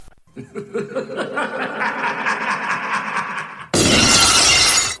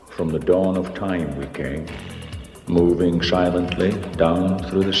From the dawn of time we came, moving silently down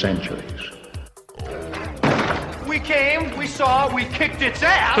through the centuries. We came, we saw, we kicked its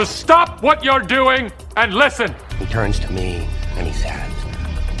ass! So stop what you're doing and listen! He turns to me and he says,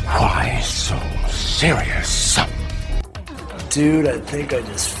 "Why so serious?" Dude, I think I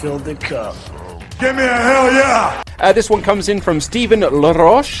just filled the cup. Give me a hell yeah! This one comes in from Stephen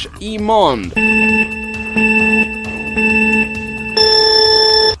Laroche Imond.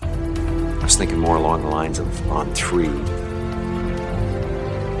 I was thinking more along the lines of on 3.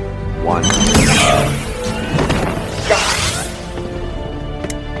 1. God.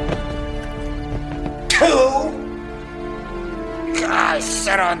 2. I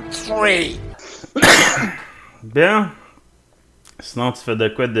said on 3. Bien. Sinon, tu fais de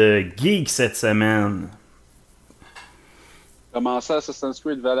quoi de geek cette semaine? Commencer Assassin's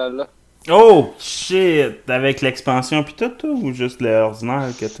Creed Valhalla. Oh shit! Avec l'expansion pis tout, toi, ou juste l'ordinaire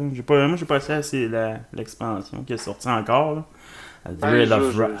que t'as? Moi, j'ai pas essayé l'expansion qui est sortie encore, là.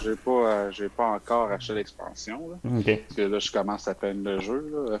 J'ai pas encore acheté l'expansion, là. Okay. Parce que là, je commence à peine le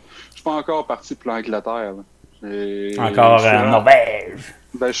jeu, là. Je suis pas encore parti pour l'Angleterre, là. Encore en Norvège!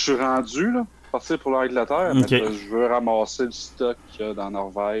 Ben, je suis rendu, là. Partir pour l'Angleterre, okay. Mais je veux ramasser le stock qu'il y a dans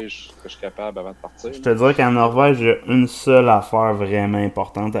Norvège que je suis capable avant de partir. Je te dirais qu'en Norvège, il y a une seule affaire vraiment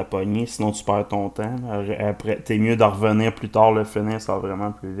importante à pogner, sinon tu perds ton temps. Après, t'es mieux de revenir plus tard, le finir, ça va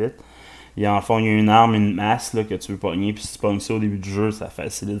vraiment plus vite. Et en fond, il y a une arme, une masse là, que tu veux pogner, puis si tu pognes ça au début du jeu, ça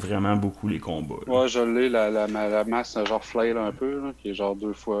facilite vraiment beaucoup les combats. Là. Ouais, je l'ai, la masse genre flail un peu, là, qui est genre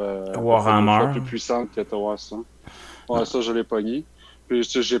deux fois plus puissante que toi, ça. Ouais, ça, je l'ai pogné. Puis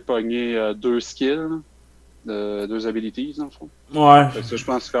j'ai pogné 2 skills, 2 abilities, dans le fond. Ouais. Fait que ça, je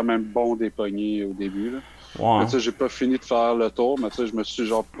pense que c'est quand même bon des pognés au début, là. Ouais. Mais j'ai pas fini de faire le tour, mais je me suis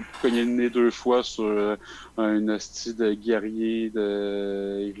genre cogné le nez 2 fois sur un hostie de guerrier,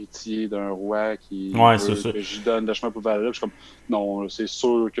 héritier d'un roi qui veut que j'y donne le chemin pour Valhalla. Je suis comme, non, c'est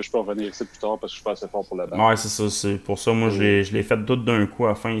sûr que je peux revenir ici plus tard parce que je suis pas assez fort pour la battre. Ouais, c'est ça. C'est pour ça, moi, je l'ai fait tout d'un coup à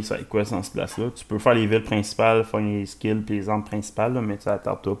la fin, ça quoi dans ce place-là. Tu peux faire les villes principales, faire les skills et les armes principales, là, mais tu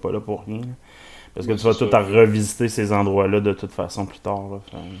attarde-toi pas là pour rien. Là. Parce que tu vas tout à revisiter ces endroits-là de toute façon plus tard. Là.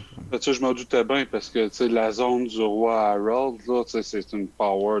 Je m'en doutais bien parce que la zone du roi Harold, là, c'est une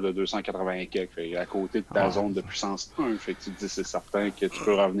power de 280 quelques. À côté de ta zone de puissance 1. Fait que tu te dis c'est certain que tu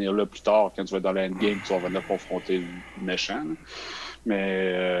peux revenir là plus tard quand tu vas être dans l'endgame, tu vas venir confronter le méchant. Là.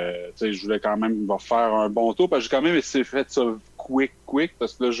 Mais je voulais quand même faire un bon tour parce que j'ai quand même essayé de faire ça quick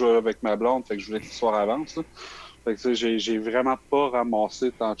parce que là je joue avec ma blonde, fait que je voulais que l'histoire avance. Là. Fait que j'ai vraiment pas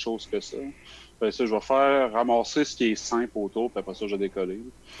ramassé tant de choses que ça. Je vais faire ramasser ce qui est simple autour, puis après ça, je vais décoller.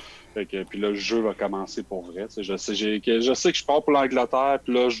 Puis là, le jeu va commencer pour vrai. Je sais que je pars pour l'Angleterre,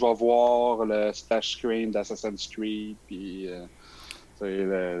 puis là, je vais voir le splash screen d'Assassin's Creed, puis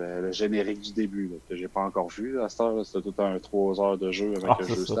le générique du début, là, que j'ai pas encore vu à cette heure. C'était tout un 3 heures de jeu avant que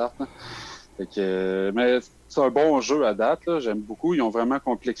le jeu starte. Mais c'est un bon jeu à date. Là. J'aime beaucoup. Ils ont vraiment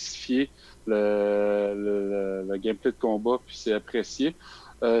complexifié le gameplay de combat, puis c'est apprécié.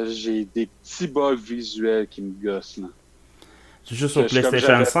 J'ai des petits bugs visuels qui me gossent, là. C'est juste sur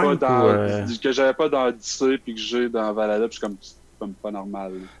PlayStation 5 que j'avais pas dans Odyssey puis que j'ai dans Valhalla, puis c'est comme pas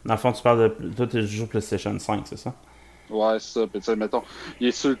normal. Là. Dans le fond, tu parles de... Toi, tu joues PlayStation 5, c'est ça? Ouais, c'est ça. Puis, mettons, il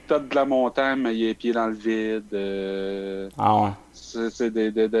est sur le top de la montagne, mais il est pieds dans le vide. Ah ouais. C'est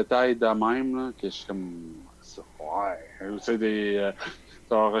des détails de même, là, que je suis comme... Ouais. C'est des...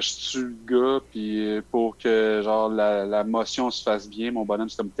 Genre, je tue le gars, puis pour que genre la motion se fasse bien, mon bonhomme,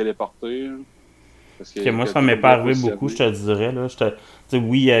 c'est comme téléporté. Parce que, moi, ça m'est pas arrivé beaucoup, je te dirais. Là.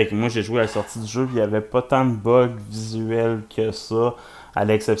 Oui, moi, j'ai joué à la sortie du jeu, puis il n'y avait pas tant de bugs visuels que ça. À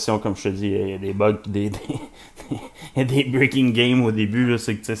l'exception, comme je te dis, il y a des bugs, il y a des breaking games au début, là,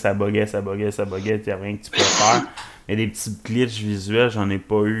 c'est que ça buguait, il n'y a rien que tu peux faire. Mais des petits glitches visuels, j'en ai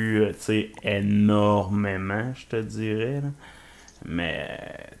pas eu énormément, je te dirais. Là. Mais,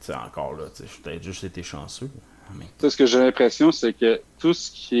 tu sais, encore là, j'ai peut-être juste été chanceux. Mais... Ce que j'ai l'impression, c'est que tout ce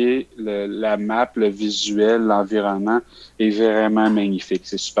qui est la map, le visuel, l'environnement est vraiment magnifique.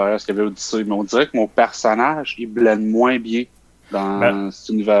 C'est supérieur à ce qu'il y avait au Odyssey. Mais on dirait que mon personnage, il blende moins bien dans cet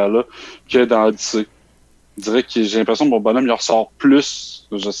univers-là que dans Odyssey. Je dirais que j'ai l'impression que mon bonhomme, il ressort plus.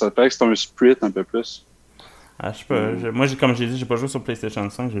 Je sais pas que c'est un sprite un peu plus. Ah, je sais pas. Moi, comme j'ai dit, j'ai pas joué sur PlayStation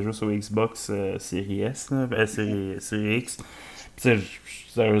 5, j'ai joué sur Xbox Series S, là, Series X.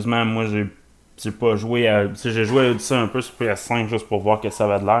 Sérieusement, moi, j'ai pas joué à... J'ai joué à Odyssey un peu sur PS5 juste pour voir que ça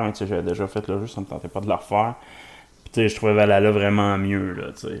avait de l'air, mais j'avais déjà fait le jeu, ça me tentait pas de le refaire. Tu sais, je trouvais Valhalla vraiment mieux,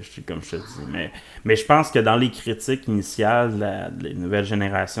 là, tu sais, comme je te dis. Mais je pense que dans les critiques initiales de la nouvelle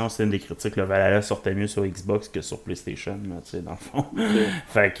génération, c'est une des critiques, le Valhalla sortait mieux sur Xbox que sur PlayStation, là, tu sais, dans le fond. Okay.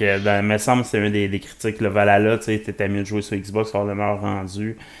 Fait que, il me semble que c'est une des critiques, le Valhalla, tu sais, t'étais mieux de jouer sur Xbox, avoir le meilleur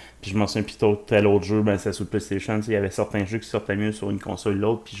rendu. Puis je m'en souviens, puis tel autre jeu, ben c'est sur PlayStation, il y avait certains jeux qui sortaient mieux sur une console ou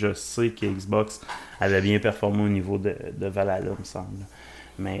l'autre, puis je sais que Xbox avait bien performé au niveau de Valhalla, me semble.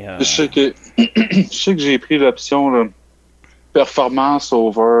 Mais, je sais que j'ai pris l'option là, performance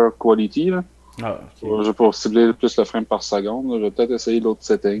over quality. Là. Ah, okay. Je vais pas cibler plus le frame par seconde. Là. Je vais peut-être essayer l'autre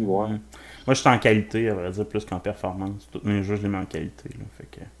setting. Voir. Moi, je suis en qualité, à vrai dire, plus qu'en performance. Tous mes jeux, je les mets en qualité. Là, fait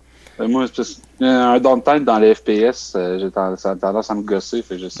que... moi, un downtime dans les FPS, ça a tendance à me gosser.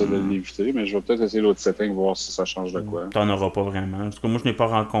 Fait que j'essaie de l'éviter. Mais je vais peut-être essayer l'autre setting, voir si ça change de quoi. T'en auras pas vraiment. En tout cas, moi, je n'ai pas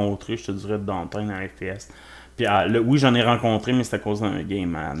rencontré, je te dirais, de downtime dans les FPS. Puis, oui, j'en ai rencontré, mais c'est à cause d'un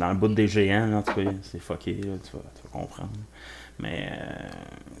game. Dans le bout des géants, là, en tout cas, c'est fucké, là, tu vas comprendre. Mais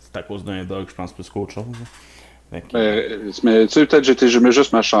c'est à cause d'un bug, je pense, plus qu'autre chose. Mais tu sais, peut-être je mets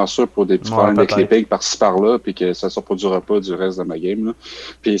juste ma chanceux pour des petits problèmes de clipping par-ci par-là, puis que ça ne se reproduira pas du reste de ma game. Là.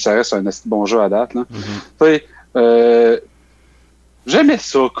 Puis ça reste un bon jeu à date. Là. Tu sais, j'aimais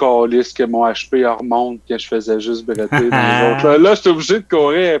ça, câlisse, que mon HP remonte quand je faisais juste bretter dans les autres. Là, j'étais obligé de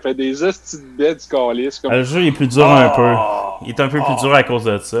courir, elle fait des hosties de bêtes, câlisse. Comme... Le jeu est plus dur un peu. Il est un peu plus dur à cause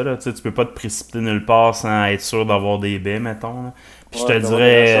de ça. Là. Tu peux pas te précipiter nulle part sans être sûr d'avoir des baies, mettons. Là. Puis je te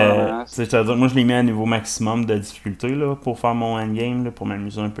dirais, moi je l'ai mis à niveau maximum de difficulté là, pour faire mon endgame, là, pour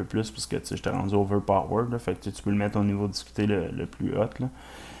m'amuser un peu plus, parce que j'étais rendu overpowered. Là, fait que tu peux le mettre au niveau de difficulté le plus haut. Là.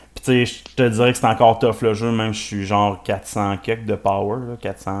 Puis tu sais, je te dirais que c'est encore tough le jeu, même si je suis genre 400 quelques de power, là,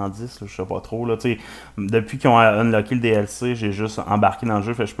 410, là, je sais pas trop. Là, depuis qu'ils ont unlocké le DLC, j'ai juste embarqué dans le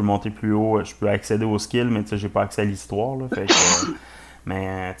jeu, fait que je peux monter plus haut, je peux accéder aux skills, mais j'ai pas accès à l'histoire. Là, fait que,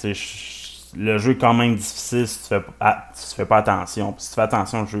 mais tu sais, le jeu est quand même difficile si tu fais pas attention. Puis si tu fais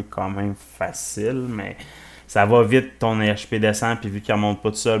attention, le jeu est quand même facile, mais ça va vite, ton HP descend, puis vu qu'il remonte pas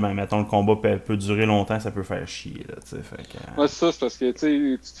tout seul, ben mettons le combat peut durer longtemps, ça peut faire chier. Là, fait que... Ouais, c'est ça, c'est parce que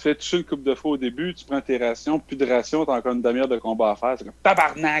tu te fais toucher une couple de fois au début, tu prends tes rations, plus de rations, t'as encore une demi-heure de combat à faire, c'est comme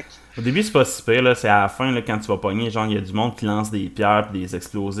tabarnak! Au début, c'est pas si pire, là, c'est à la fin, là, quand tu vas pogner, genre, il y a du monde qui lance des pierres pis des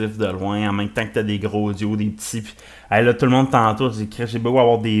explosifs de loin, en même temps que t'as des gros dios, des petits, pis hey, là, tout le monde t'entoure, j'ai beau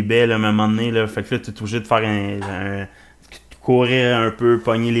avoir des baies, là, à un moment donné, là, fait que là, t'es obligé de faire courir un peu,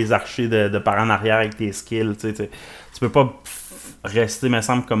 pogner les archers de par en arrière avec tes skills, tu peux pas rester, me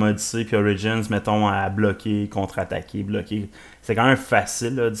semble, comme Odyssey puis Origins, mettons, à bloquer, contre-attaquer, bloquer. C'est quand même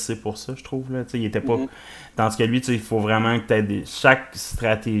facile, là, Odyssey, pour ça, je trouve, là, il était pas... Tandis que lui, il faut vraiment que tu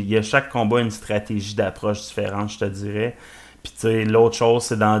aies chaque combat a une stratégie d'approche différente, je te dirais. Puis, tu sais, l'autre chose,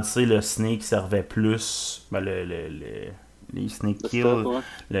 c'est dans Odyssey, le sneak servait plus... Ben, les sneak kills,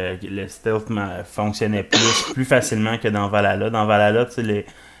 le stealth fonctionnait plus facilement que dans Valhalla. Dans Valhalla, tu sais,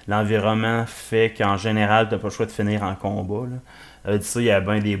 l'environnement fait qu'en général, t'as pas le choix de finir en combat. Là. Il y a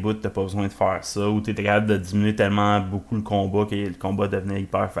bien des bouts, t'as pas besoin de faire ça, ou t'es capable de diminuer tellement beaucoup le combat que le combat devenait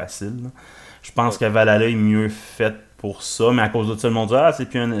hyper facile. Là. Je pense que Valhalla est mieux fait pour ça, mais à cause de ça, le monde dit « Ah, c'est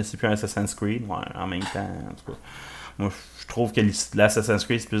plus un Assassin's Creed. » Ouais, en même temps, en tout cas. Moi, je trouve que l'Assassin's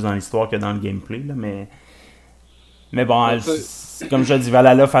Creed, c'est plus dans l'histoire que dans le gameplay, là, mais bon, comme je dis,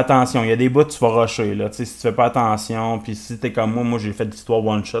 Valhalla, fais attention. Il y a des bouts tu vas rusher. Là. Si tu fais pas attention, puis si t'es comme moi j'ai fait de l'histoire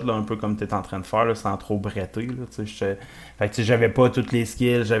one-shot, là, un peu comme t'es en train de faire, là, sans trop bretter. Là, fait que j'avais pas toutes les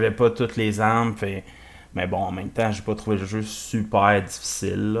skills, j'avais pas toutes les armes. Mais bon, en même temps, j'ai pas trouvé le jeu super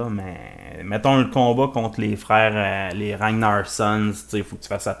difficile. Là, mais mettons le combat contre les frères, les Ragnarsons, il faut que tu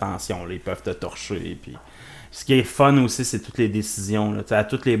fasses attention. Là, ils peuvent te torcher. Puis... Ce qui est fun aussi, c'est toutes les décisions. Là. À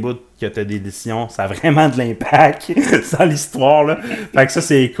toutes les bouts que tu as des décisions, ça a vraiment de l'impact dans l'histoire. Là. Fait que ça,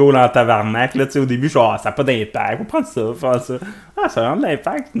 c'est cool en tabarnak. Là. Au début, genre, ça n'a pas d'impact. Faut prendre ça, faire ça. Ah, ça a vraiment de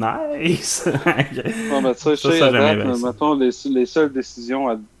l'impact. Nice! Non, mais tu sais, mettons, les seules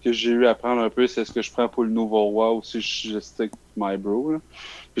décisions que j'ai eu à prendre un peu, c'est ce que je prends pour le nouveau roi ou si je stick my bro. Là.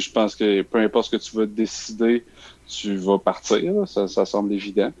 Puis je pense que peu importe ce que tu vas décider, tu vas partir, là, ça semble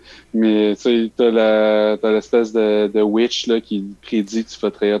évident. Mais tu sais, t'as l'espèce de witch là, qui prédit que tu vas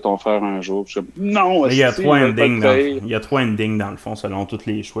trahir ton frère un jour. Je suis comme, non! Il y a 3 endings il y a 3 endings dans le fond, selon tous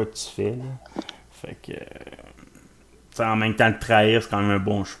les choix que tu fais. Là. Fait que... en même temps, le trahir, c'est quand même un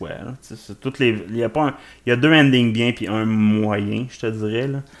bon choix. Là. Il y a 2 endings bien puis un moyen, je te dirais.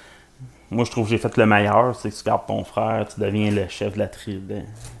 Là. Moi, je trouve que j'ai fait le meilleur. C'est que tu gardes ton frère, tu deviens le chef de la tribu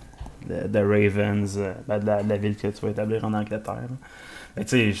de Ravens, de la ville que tu vas établir en Angleterre.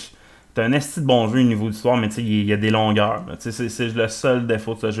 Tu sais, t'as un esti de bon jeu au niveau d'histoire, mais tu sais, il y a des longueurs. C'est le seul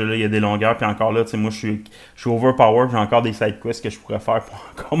défaut de ce jeu-là, il y a des longueurs. Puis encore là, tu sais, moi, je suis overpowered, j'ai encore des side quests que je pourrais faire pour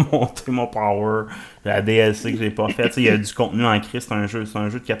encore monter mon power. La DLC que j'ai pas fait, il y a du contenu en crise, c'est un jeu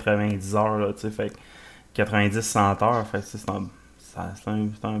de 90 heures, là, tu sais, fait 90-100 heures, fait c'est un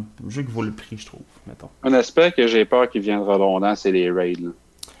jeu qui vaut le prix, je trouve, mettons. Un aspect que j'ai peur qu'il vienne redondant, c'est les raids, là.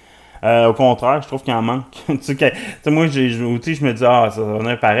 Au contraire, je trouve qu'il en manque. Moi, je me dis, ça va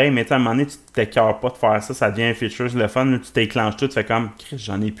venir pareil, mais à un moment donné, tu t'écœures pas de faire ça, ça devient un feature, le fun, là, tu t'éclenches tout, tu fais comme, Chris,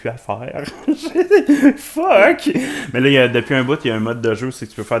 j'en ai plus à faire. Fuck! Mais là, depuis un bout, il y a un mode de jeu, c'est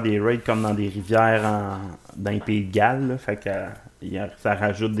que tu peux faire des raids comme dans des rivières dans les pays de Galles, là, fait que ça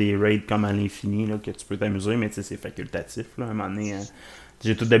rajoute des raids comme à l'infini, là, que tu peux t'amuser, mais c'est facultatif, là, à un moment donné.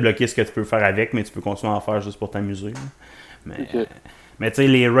 J'ai tout débloqué ce que tu peux faire avec, mais tu peux continuer à en faire juste pour t'amuser. Là. Mais tu sais,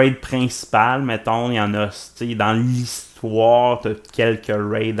 les raids principales, mettons, il y en a, tu sais, dans l'histoire, tu as quelques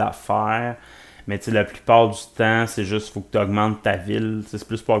raids à faire. Mais tu sais, la plupart du temps, c'est juste, faut que tu augmentes ta ville. C'est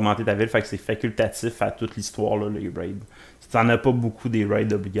plus pour augmenter ta ville, fait que c'est facultatif à toute l'histoire, là, les raids. Tu n'en as pas beaucoup des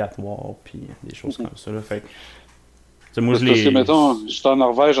raids obligatoires, puis des choses comme ça, là. Fait que, moi, parce que, mettons, je suis en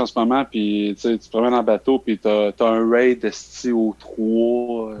Norvège en ce moment, puis tu te promènes en bateau, puis t'as un raid esti au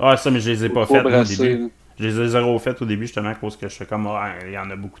 3. Ah, ça, mais je les ai pas fait au début. Là. Je les ai zéro fait au début, justement, à cause que je fais comme, il y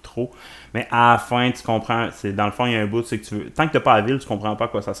en a beaucoup trop. Mais à la fin, tu comprends, dans le fond, il y a un bout, c'est que tu veux. Tant que t'as pas la ville, tu comprends pas à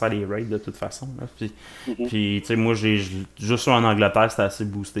quoi ça sert les raids, de toute façon. Là. Puis tu sais, moi, juste en Angleterre, c'était assez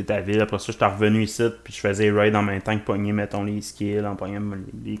boosté ta ville. Après ça, j'étais revenu ici, puis je faisais les raids en même temps que pogner, mettons, les skills, en pognant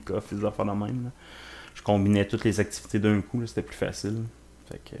les coffres, les affaires de même. Là. Je combinais toutes les activités d'un coup, là, c'était plus facile.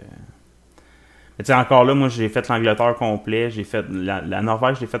 Fait que. Mais tu sais, encore là, moi, j'ai fait l'Angleterre complet. J'ai fait la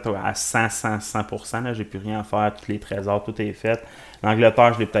Norvège, je l'ai fait à 100%. Là, j'ai plus rien à faire. Tous les trésors, tout est fait.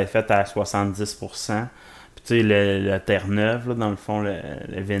 L'Angleterre, je l'ai peut-être fait à 70%. Puis tu sais, le Terre-Neuve, là, dans le fond,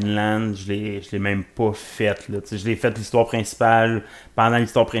 le Vinland, je l'ai même pas fait. Là. Je l'ai fait l'histoire principale. Pendant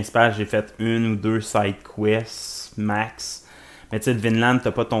l'histoire principale, j'ai fait 1 ou 2 side quests max. Mais tu sais, le Vinland,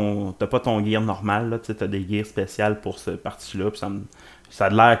 t'as pas ton gear normal. Tu as des gears spéciales pour cette partie-là. Puis ça a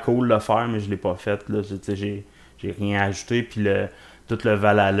l'air cool de le faire, mais je l'ai pas fait. Là. J'ai rien ajouté. Puis tout le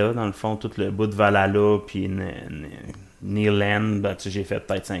Valhalla, dans le fond, tout le bout de Valhalla, puis Nearland, j'ai fait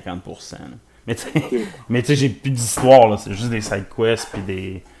peut-être 50%. Là. Mais tu sais, j'ai plus d'histoire. Là. C'est juste des side quests, puis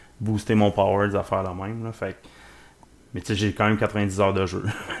des booster mon power, des affaires la même. Là. Fait mais tu sais, j'ai quand même 90 heures de jeu.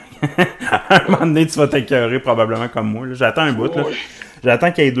 À un moment donné, tu vas t'écœurer probablement comme moi. Là. J'attends un bout. Là.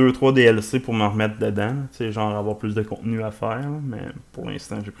 J'attends qu'il y ait 2-3 DLC pour me remettre dedans. Tu sais, genre avoir plus de contenu à faire. Là. Mais pour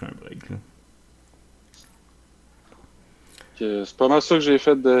l'instant, j'ai pris un break. Là. C'est pas mal ça que j'ai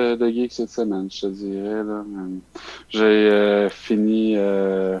fait de geek cette semaine, je te dirais. Là. J'ai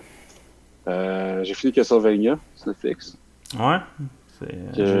fini Castlevania sur Netflix. Ouais.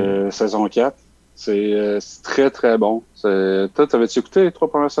 Saison 4. C'est très très bon. Toi, t'avais-tu écouté les 3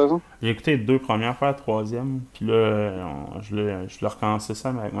 premières saisons? J'ai écouté les 2 premières, faire la 3e. Puis là, je l'ai recommencé ça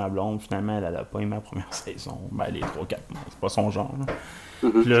avec ma blonde. Finalement, elle a pas aimé la première saison. Ben, les 3-4, c'est pas son genre. Là.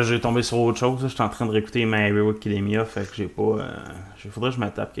 Puis là, j'ai tombé sur autre chose. J'étais en train de réécouter My Hero Academia. Fait que j'ai pas. Faudrait que je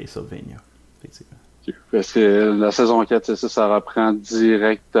m'attaque Castlevania. Parce que la saison 4, c'est ça reprend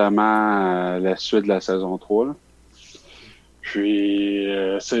directement la suite de la saison 3. Là. Puis,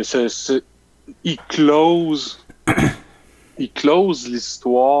 il close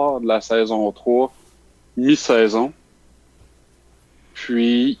l'histoire de la saison 3 mi-saison.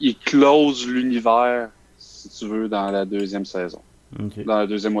 Puis il close l'univers, si tu veux, dans la 2e saison. Okay. Dans la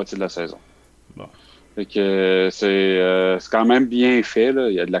 2e moitié de la saison. Bon. Fait que c'est quand même bien fait, là.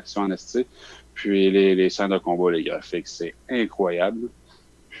 Il y a de l'action en esti. Puis les scènes de combat, les graphiques, c'est incroyable.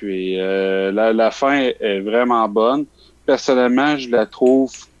 Puis la fin est vraiment bonne. Personnellement, je la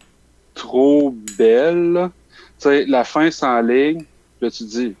trouve trop belle. Tu sais, la fin s'enligne, là tu te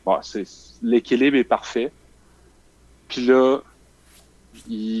dis, l'équilibre est parfait. Puis là,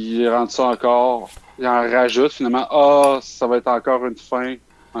 il rentre ça encore, il en rajoute finalement, ça va être encore une fin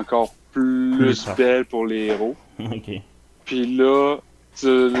encore plus belle pour les héros. Okay. Puis là,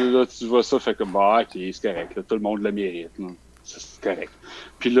 tu vois ça, fait que ok, c'est correct, là, tout le monde le mérite. Là. C'est correct.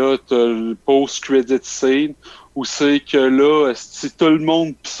 Puis là, t'as le post-credit scene où c'est que là, si tout le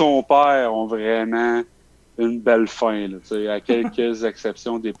monde pis son père ont vraiment une belle fin, là, à quelques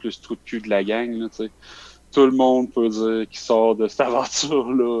exceptions des plus trous de cul de la gang, là, tout le monde peut dire qu'il sort de cette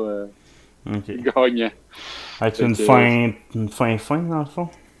aventure-là gagnant. Avec une fin dans le fond?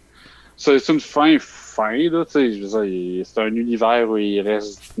 C'est une fin, là, je veux dire, c'est un univers où il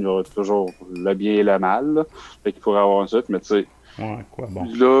y aura toujours le bien et le mal, là, fait qu'il pourrait avoir une suite, mais tu sais, ouais, quoi, bon.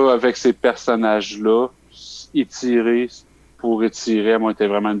 Là, avec ces personnages-là, étirés pour étirer, moi, était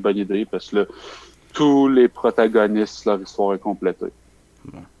vraiment une bonne idée parce que là, tous les protagonistes, leur histoire est complétée.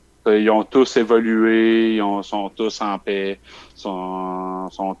 Ils ont tous évolué, sont tous en paix, sont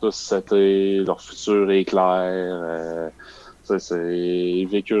tous setés, leur futur est clair. Ils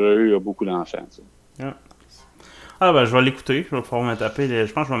vécurent heureux, il y a beaucoup d'enfants. Yeah. Ah ben je vais l'écouter, je vais pouvoir me taper,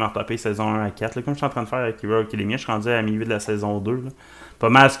 je pense que je vais me retaper saison 1 à 4, là, comme je suis en train de faire avec Hero Academia, je suis rendu à milieu de la saison 2, là. Pas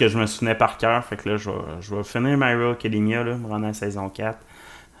mal ce que je me souvenais par cœur, fait que là je vais finir My Hero Academia, là, me rendre à la saison 4,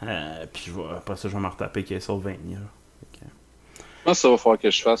 puis après ça je vais me retaper Castlevania. Je pense que ça va falloir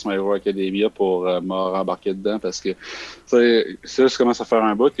que je fasse My Hero Academia pour me rembarquer dedans parce que ça, je commence à faire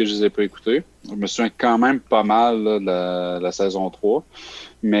un bout que je les ai pas écoutés. Je me souviens quand même pas mal là, de la saison 3.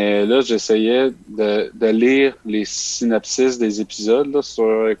 Mais là, j'essayais de lire les synopsis des épisodes là,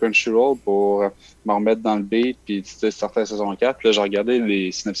 sur Crunchyroll pour me remettre dans le beat puis sortir la saison 4. Puis là, j'ai regardé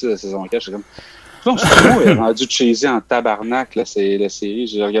les synopsis de la saison 4. J'étais comme, non, c'est est rendu cheesy en tabarnak, là, c'est la série.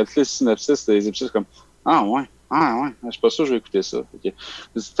 J'ai regardé les synopsis des épisodes comme, ah ouais, je suis pas sûr que je vais écouter ça. Okay.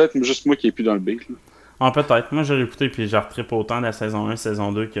 C'est peut-être juste moi qui est plus dans le beat. Là. Ah, peut-être. Moi, j'ai écouté puis j'ai retrippé autant de la saison 1,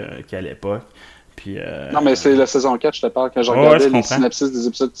 saison 2 qu'à l'époque. Puis, non, mais c'est la saison 4, je te parle, quand j'ai regardé les synopsis des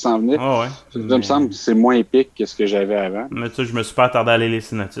épisodes qui s'en venaient. Ça me semble que c'est moins épique que ce que j'avais avant. Mais tu sais, je me suis pas attardé à aller les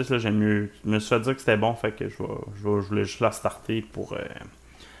synopsis. Là. Je me suis fait dire que c'était bon, fait que je voulais juste la starter pour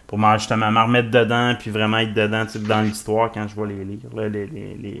justement me remettre dedans, puis vraiment être dedans dans l'histoire quand je vais les lire, là,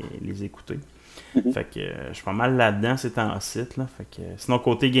 les écouter. Fait que je suis pas mal là-dedans, c'est en site. Là. Fait que, sinon,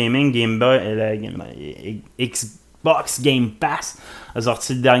 côté gaming, Xbox Game Pass a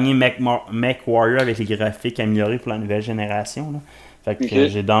sorti le dernier Mech Warrior avec les graphiques améliorés pour la nouvelle génération. Là. Fait que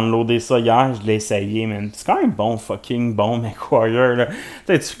j'ai downloadé ça hier, je l'ai essayé, man. C'est quand même fucking bon Mech Warrior. Là.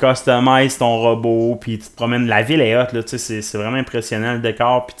 Tu customises ton robot, puis tu te promènes. La ville est hot, là. C'est vraiment impressionnant le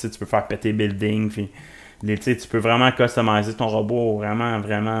décor, puis tu peux faire péter building, puis tu peux vraiment customiser ton robot vraiment,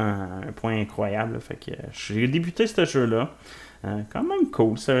 vraiment à un point incroyable. Là. Fait que j'ai débuté ce jeu-là. Quand même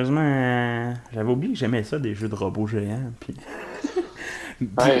cool, sérieusement. J'avais oublié que j'aimais ça, des jeux de robots géants. Puis...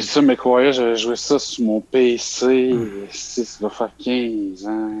 ça, mais quoi, j'avais joué ça sur mon PC. Ça doit faire 15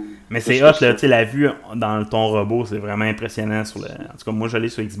 ans. Mais c'est hot, là, la vue dans ton robot, c'est vraiment impressionnant. En tout cas, moi, j'allais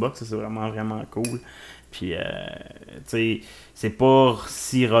sur Xbox, c'est vraiment, vraiment cool. Puis, c'est pas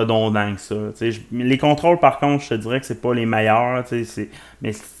si redondant que ça. Les contrôles, par contre, je te dirais que c'est pas les meilleurs.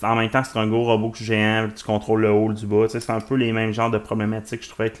 Mais en même temps, c'est un gros robot géant. Tu contrôles le haut, le du bas. C'est un peu les mêmes genres de problématiques que je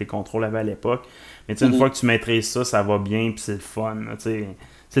trouvais que les contrôles avaient à l'époque. Mais une fois que tu maîtrises ça, ça va bien. Puis c'est le fun.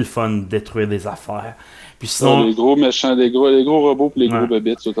 C'est le fun de détruire des affaires. Puis sinon, les gros méchants, les gros robots et les gros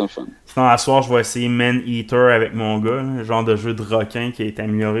bébés, c'est tout le fun. Sinon, à soir, je vais essayer Man Eater avec mon gars, le genre de jeu de requin qui a été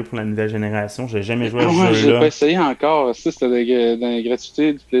amélioré pour la nouvelle génération. J'ai jamais joué à ce jeu-là. Je l'ai pas essayé encore. Ça, c'était dans la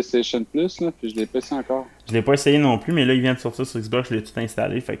gratuité du PlayStation Plus, là, puis je l'ai pas essayé encore. Je l'ai pas essayé non plus, mais là, il vient de sortir sur Xbox, je l'ai tout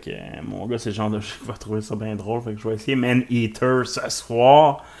installé. Fait que mon gars, c'est le genre de jeu qui va trouver ça bien drôle. Fait que je vais essayer Man Eater ce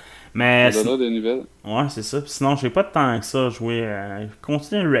soir. Mais des nouvelles. Ouais, c'est ça. Puis sinon, j'ai pas de temps que ça à jouer.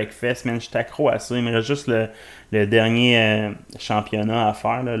 Continue le Wreckfest, man. Je suis accro à ça. Il me reste juste le dernier championnat à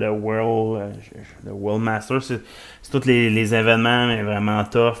faire, là, le World Master. C'est tous les événements, mais vraiment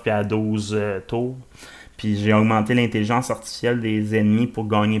tough, puis à 12 tours. Puis j'ai augmenté l'intelligence artificielle des ennemis pour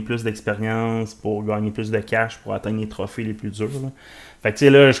gagner plus d'expérience, pour gagner plus de cash, pour atteindre les trophées les plus durs. Là. Fait que tu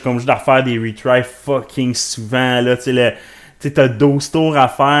sais, là, je suis comme juste à refaire des retries fucking souvent. Là, tu sais, t'as 12 tours à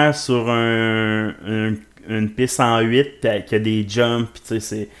faire sur une piste en 8 qui a des jumps, pis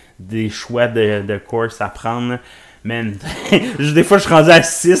c'est des choix de course à prendre. Man, des fois je suis rendu à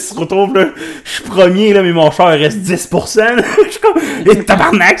 6, retrouve là, je suis premier là, mais mon char il reste 10%. Je suis comme, et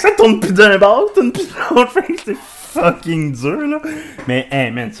tabarnak, ça tourne plus d'un bord, ça tourne plus de l'autre, c'est fucking dur là. Mais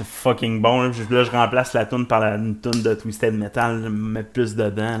hey man, c'est fucking bon là. Là je remplace la toune par une toune de Twisted Metal, je me mets plus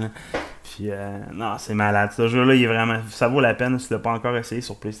dedans là. Puis, non, c'est malade. Ce jeu-là, il est vraiment. Ça vaut la peine si tu l'as pas encore essayé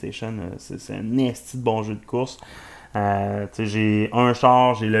sur PlayStation. C'est un esti de bon jeu de course. J'ai un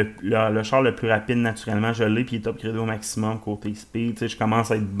char, j'ai le char le plus rapide naturellement. Je l'ai, puis il est upgradé au maximum côté speed. Je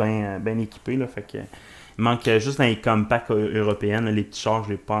commence à être bien équipé. Là, fait que, il manque juste dans les compacts européennes. Les petits chars,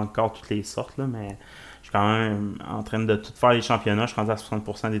 je n'ai pas encore toutes les sortes. Là, mais je suis quand même en train de tout faire les championnats. Je suis rendu à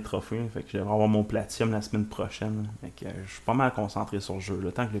 60% des trophées. Fait que je devrais avoir mon platinum la semaine prochaine. Fait que je suis pas mal concentré sur le jeu.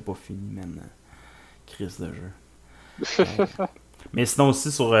 Là, tant que je l'ai pas fini, man. Crise de jeu. Mais sinon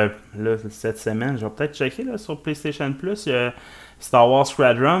aussi, sur cette semaine, je vais peut-être checker là, sur PlayStation Plus. Star Wars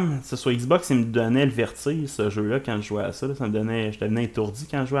Squadron, sur Xbox, il me donnait le vertige, ce jeu-là, quand je jouais à ça. Là, je devenais étourdi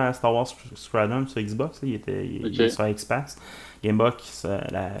quand je jouais à Star Wars Squadron sur Xbox. Là, il était sur Xbox. Gamebox,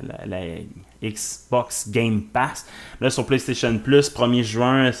 la Xbox Game Pass. Là, sur PlayStation Plus, 1er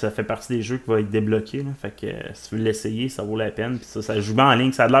juin, ça fait partie des jeux qui vont être débloqués. Là. Fait que si tu veux l'essayer, ça vaut la peine. Puis ça joue bien en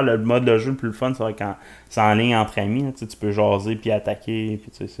ligne. Ça a l'air le mode de jeu le plus fun, c'est vrai quand c'est en ligne entre amis. Là, tu peux jaser puis attaquer.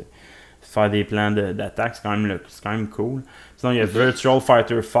 Puis faire des plans d'attaque, c'est quand même cool. Sinon, il y a Virtual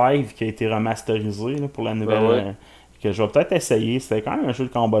Fighter 5 qui a été remasterisé là, pour la nouvelle. Que je vais peut-être essayer. C'était quand même un jeu de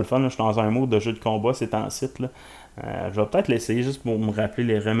combat le fun. Là. Je suis dans un mode de jeu de combat, c'est en site. Là. Je vais peut-être l'essayer juste pour me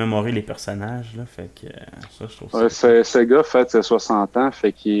rappeler, remémorer les personnages. Là. Fait que ça, je trouve ça. Sega fête ses 60 ans,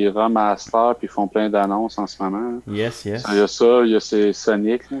 fait qu'ils remaster puis ils font plein d'annonces en ce moment. Là. Yes. Il y a ça, il y a ces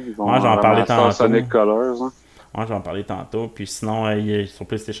Sonic. Là. Ils vont moi, j'en parlais tantôt. Sonic Colors. Hein. Moi, j'en parlais tantôt. Puis sinon, il y a sur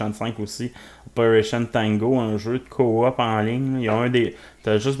PlayStation 5 aussi, Operation Tango, un jeu de co-op en ligne. Il y a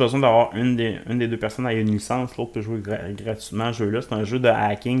t'as juste besoin d'avoir une des deux personnes à une licence, l'autre peut jouer gratuitement à ce jeu-là. C'est un jeu de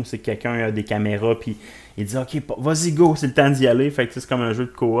hacking où c'est que quelqu'un a des caméras, puis il dit ok, vas-y go, c'est le temps d'y aller. Fait que c'est comme un jeu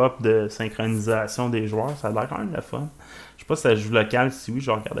de co-op de synchronisation des joueurs. Ça a l'air quand même le fun. Je sais pas si ça joue local. Si oui, je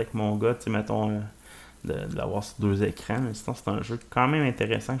vais regarder avec mon gars, tu sais, mettons. De l'avoir sur 2 écrans. Mais sinon, c'est un jeu quand même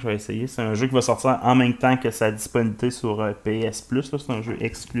intéressant que je vais essayer. C'est un jeu qui va sortir en même temps que sa disponibilité sur PS Plus. Là. C'est un jeu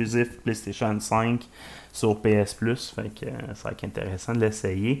exclusif PlayStation 5 sur PS Plus. Fait que ça va être intéressant de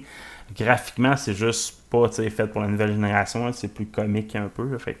l'essayer. Graphiquement, c'est juste pas fait pour la nouvelle génération. Là. C'est plus comique un peu.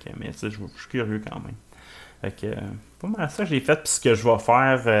 Là. Fait que, mais je suis curieux quand même. Fait que pas mal ça j'ai fait. Puis ce que je vais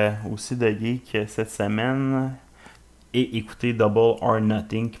faire aussi de geek cette semaine. Et écouter Double or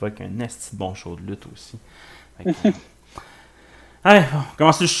Nothing, qui va être un esti bon show de lutte aussi. Allez, on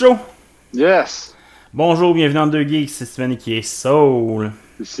commence le show? Yes! Bonjour, bienvenue dans 2 Geeks, c'est Steven et qui est Soul.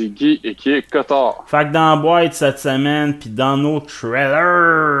 C'est Guy et qui est Cotard. Fait que dans la boîte cette semaine, puis dans nos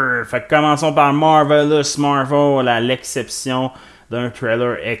trailers. Fait que commençons par Marvelous Marvel, à l'exception d'un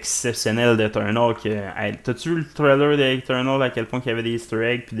trailer exceptionnel d'Eternal. T'as-tu vu le trailer d'Eternal, à quel point il y avait des easter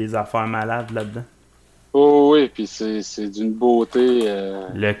eggs puis des affaires malades là-dedans? Oh oui, puis c'est d'une beauté.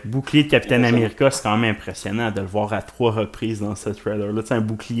 Le bouclier de Captain America, c'est quand même impressionnant de le voir à 3 reprises dans ce trailer-là. C'est un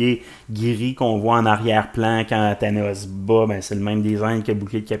bouclier gris qu'on voit en arrière-plan quand Thanos bat. Ben, c'est le même design que le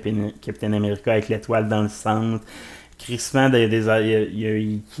bouclier de Captain America avec l'étoile dans le centre. Crissement,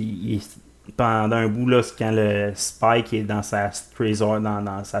 pendant un bout, là, quand le Spike est dans sa trésor,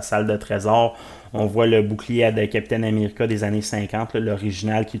 dans sa salle de trésor, on voit le bouclier de Captain America des années 50, là,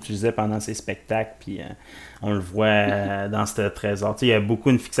 l'original qu'il utilisait pendant ses spectacles, puis on le voit dans ce trésor. Il y a beaucoup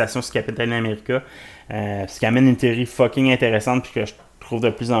une fixation sur Captain America, ce qui amène une théorie fucking intéressante, puis que je trouve de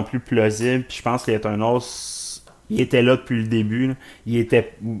plus en plus plausible, puis je pense qu'il y a un autre. Il était là depuis le début. Là.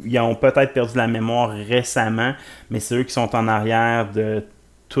 Ils ont peut-être perdu la mémoire récemment, mais c'est eux qui sont en arrière de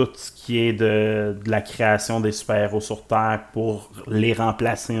tout ce qui est de la création des super-héros sur Terre pour les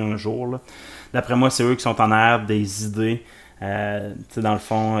remplacer un jour. Là. D'après moi, c'est eux qui sont en arrière des idées, dans le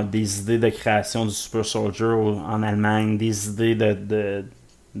fond, des idées de création du Super Soldier en Allemagne, des idées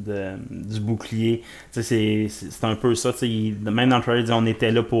du bouclier. C'est un peu ça. Même dans le trailer, on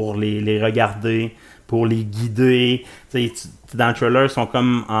était là pour les regarder, pour les guider. Dans le trailer, ils sont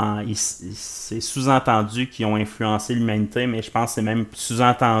comme c'est sous-entendu qu'ils ont influencé l'humanité, mais je pense que c'est même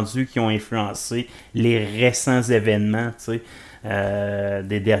sous-entendu qu'ils ont influencé les récents événements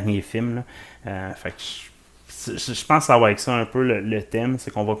des derniers films. Fait que je pense que ça va être ça un peu le thème,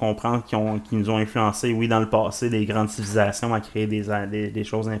 c'est qu'on va comprendre qu'ils nous ont influencé, oui, dans le passé, des grandes civilisations à créer des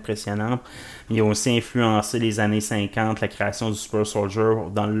choses impressionnantes, mais ils ont aussi influencé les années 50, la création du Super Soldier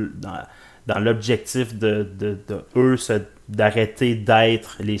dans l'objectif de eux d'arrêter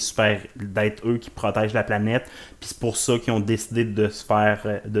d'être eux qui protègent la planète, puis c'est pour ça qu'ils ont décidé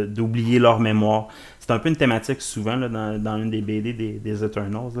d'oublier leur mémoire. C'est un peu une thématique souvent là, dans une des BD des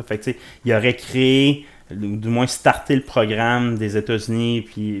Eternals. Là. Fait que, ils auraient créé, ou du moins starté le programme des États-Unis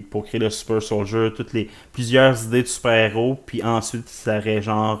puis pour créer le Super Soldier, plusieurs idées de super-héros, puis ensuite ça aurait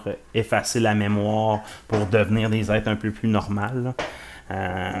effacé la mémoire pour devenir des êtres un peu plus normaux.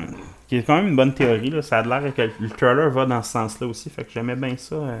 Qui est quand même une bonne théorie. Là. Ça a l'air que le trailer va dans ce sens-là aussi. Fait que j'aimais bien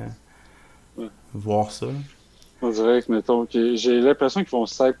ça, voir ça. On dirait que, mettons, j'ai l'impression qu'ils vont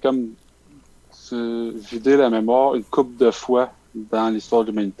comme se vider la mémoire une couple de fois dans l'histoire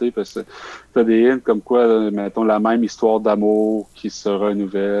de l'humanité, parce que t'as des hints comme quoi, mettons, la même histoire d'amour qui se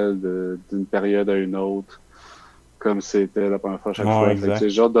renouvelle d'une période à une autre, comme c'était la première fois à chaque fois. C'est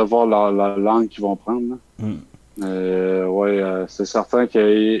genre de voir la langue qu'ils vont prendre. C'est certain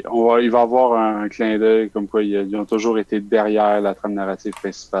qu'il va y avoir un clin d'œil comme quoi ils ont toujours été derrière la trame narrative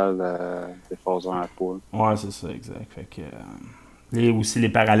principale des phases 1 à 3. Ouais, c'est ça, exact. Fait que Et aussi les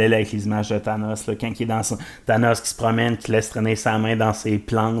parallèles avec les images de Thanos, là, quand il est dans Thanos qui se promène, qui laisse traîner sa main dans ses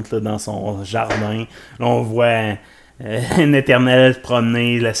plantes, là, dans son jardin. Là, on voit un éternel se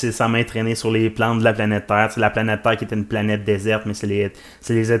promener, laisser sa main traîner sur les plantes de la planète Terre. C'est la planète Terre qui était une planète déserte, mais c'est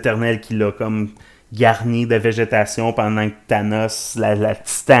les éternels qui l'ont comme garni de végétation pendant que Thanos, la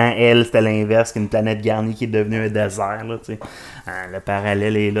Titan, elle, c'était l'inverse, qu'une planète garnie qui est devenue un désert. Là, le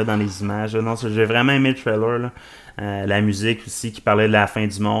parallèle est là dans les images. Non, j'ai vraiment aimé le trailer. Là. La musique aussi qui parlait de la fin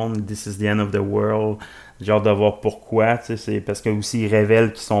du monde, This is the end of the world. J'ai hâte de voir pourquoi. C'est parce que aussi ils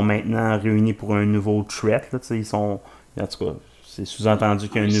révèlent qu'ils sont maintenant réunis pour un nouveau threat. Là, ils sont. En tout cas, c'est sous-entendu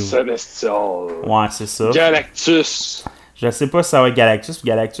qu'il y a un nouveau. Célestial. Ouais, c'est ça. Galactus. Je sais pas si ça va être Galactus.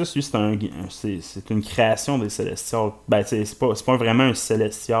 Galactus, lui, c'est une création des Célestials. Ben, c'est pas vraiment un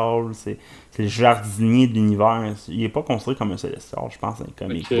Célestial. C'est le jardinier de l'univers. Il est pas construit comme un Célestial, je pense, dans les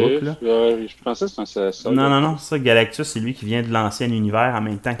comic books. Là. Je pensais que c'était un Célestial. Non, c'est ça. Galactus, c'est lui qui vient de l'ancien univers en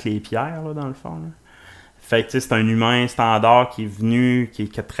même temps que les pierres, là, dans le fond. Là. Fait que c'est un humain standard qui est venu, qui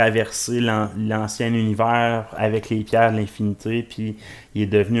a traversé l'ancien univers avec les pierres de l'infinité, puis il est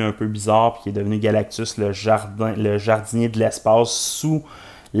devenu un peu bizarre, puis il est devenu Galactus, le jardinier de l'espace,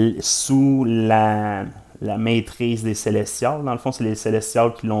 sous la maîtrise des Célestials. Dans le fond, c'est les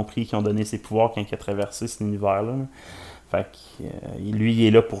Célestials qui l'ont pris, qui ont donné ses pouvoirs quand il a traversé cet univers-là. Fait que lui, il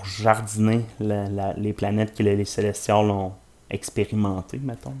est là pour jardiner les planètes que les Célestials ont expérimentées,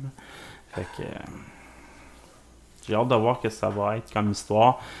 mettons. Là. Fait que... j'ai hâte de voir ce que ça va être comme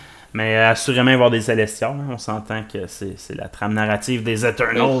histoire. Mais assurément, il va y avoir des Célestials. Hein. On s'entend que c'est la trame narrative des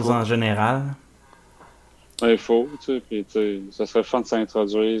Eternals en général. Il faut, tu sais. Puis, ça serait fun de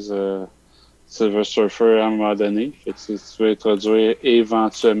s'introduire Silver Surfer à un moment donné. Fait que si tu veux introduire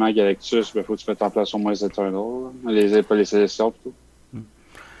éventuellement Galactus, il faut que tu mettes en place au moins les Eternals. Pas les Célestials, plutôt.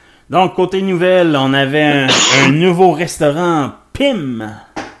 Donc, côté nouvelle, on avait un nouveau restaurant, PIM.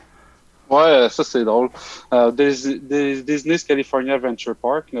 Ouais, ça c'est drôle. Disney's California Adventure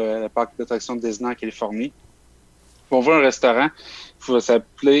Park, le parc d'attractions de Disney en Californie. On voit un restaurant qui va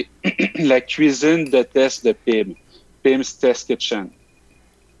s'appeler la cuisine de test de PIM. PIM's Test Kitchen.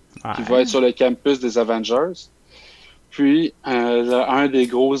 Ouais. Qui va être sur le campus des Avengers. Puis, un des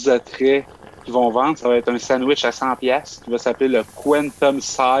gros attraits qu'ils vont vendre, ça va être un sandwich à 100$ qui va s'appeler le Quantum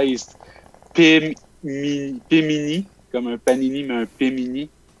Sized Pimini, comme un panini, mais un Pimini.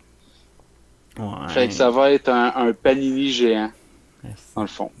 Ouais. Fait que ça va être un panini géant, dans le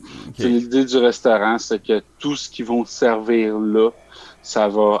fond. Okay. L'idée du restaurant, c'est que tout ce qu'ils vont servir là, ça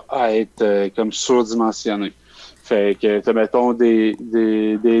va être comme surdimensionné. Fait que, mettons, des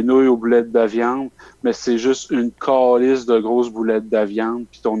nouilles aux boulettes de viande, mais c'est juste une calice de grosses boulettes de viande,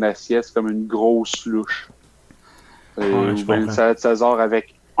 puis ton assiette, c'est comme une grosse louche. Ou bien une salade César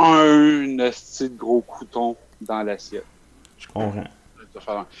avec un esti de gros couton dans l'assiette. Je comprends.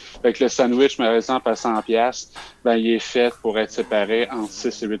 Fait que le sandwich, par exemple, à 100$, ben, il est fait pour être séparé entre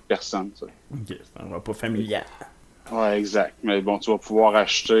 6 et 8 personnes. Ça. Ok, c'est un repas familial. Ouais, exact. Mais bon, tu vas pouvoir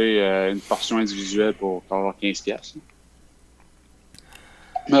acheter une portion individuelle pour avoir 15$.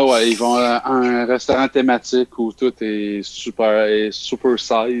 Mais ouais, ils vont à un restaurant thématique où tout est super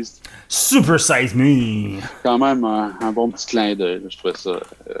sized. Super size me! Quand même un bon petit clin d'œil. Je trouvais ça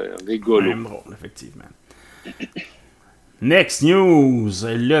rigolo. Même drôle, effectivement. Next news,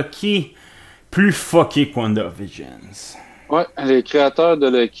 Loki plus fucké que WandaVision. Ouais, les créateurs de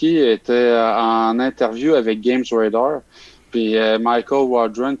Loki étaient en interview avec Games Radar, puis Michael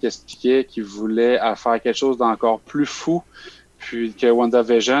Waldron qui expliquait qu'il voulait faire quelque chose d'encore plus fou puis que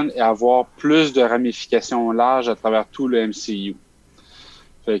WandaVision et avoir plus de ramifications larges à travers tout le MCU.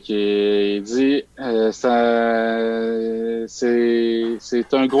 Fait qu'il dit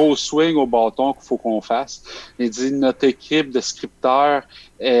c'est un gros swing au bâton qu'il faut qu'on fasse. Il dit notre équipe de scripteurs,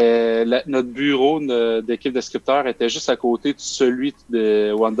 notre bureau d'équipe de scripteurs était juste à côté de celui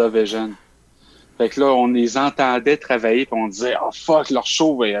de WandaVision. Fait que là, on les entendait travailler puis on disait « Oh fuck, leur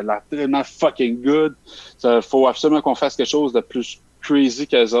show il a l'air tellement fucking good. Il faut absolument qu'on fasse quelque chose de plus crazy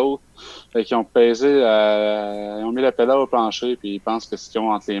qu'eux autres. » Fait qu'ils ont ils ont mis la pédale au plancher puis ils pensent que ce qu'ils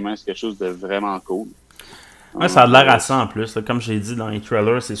ont entre les mains, c'est quelque chose de vraiment cool. Ouais, ça a l'air à ça en plus. Là. Comme j'ai dit dans les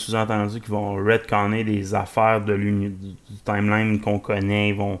trailers, c'est sous-entendu qu'ils vont retconner des affaires du timeline qu'on connaît.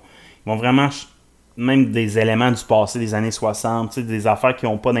 Ils vont vraiment, même des éléments du passé des années 60, des affaires qui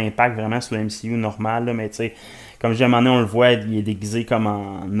n'ont pas d'impact vraiment sur le MCU normal, là, mais tu sais, Comme j'ai demandé, on le voit, il est déguisé comme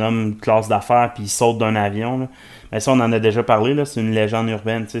un homme classe d'affaires, puis il saute d'un avion. Là. Mais ça, on en a déjà parlé, là. C'est une légende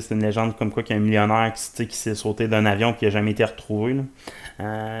urbaine. C'est une légende comme quoi qu'il y a un millionnaire qui s'est sauté d'un avion et qui n'a jamais été retrouvé. Là.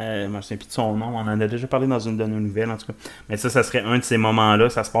 Moi, je ne sais plus de son nom. On en a déjà parlé dans une de nos nouvelles, en tout cas. Mais ça serait un de ces moments-là.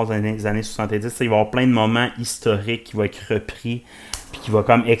 Ça se passe dans les années 70. Il va y avoir plein de moments historiques qui vont être repris, puis qui vont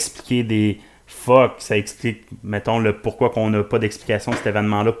comme expliquer des... ça explique, mettons, le pourquoi qu'on n'a pas d'explication de cet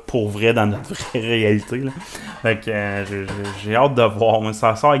événement-là pour vrai dans notre vraie réalité. Là. Fait que j'ai hâte de voir. Mais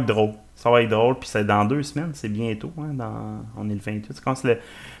ça va être drôle. Ça va être drôle, puis c'est dans 2 semaines, c'est bientôt. Hein, on est le 28, c'est quand c'est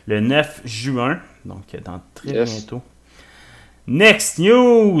le 9 juin, donc dans très bientôt. Next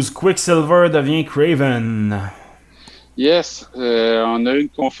news, Quicksilver devient Kraven. Yes, on a eu une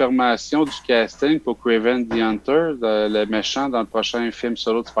confirmation du casting pour Kraven the Hunter, le méchant dans le prochain film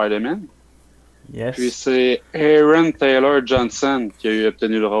solo de Spider-Man. Yes. Puis c'est Aaron Taylor Johnson qui a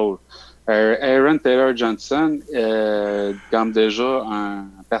obtenu le rôle. Aaron Taylor Johnson, comme déjà un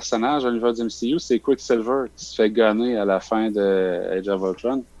personnage au niveau du MCU, c'est Quicksilver qui se fait gonner à la fin de Age of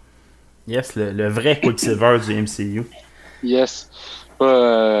Ultron. Yes, le vrai Quicksilver du MCU. Yes,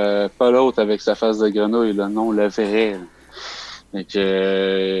 pas l'autre avec sa face de grenouille, là, non, le vrai. Donc,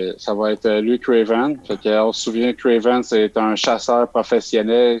 ça va être lui, Kraven. Fait que, on se souvient, Kraven, c'est un chasseur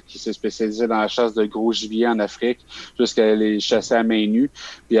professionnel qui s'est spécialisé dans la chasse de gros gibier en Afrique jusqu'à les chasser à main nue.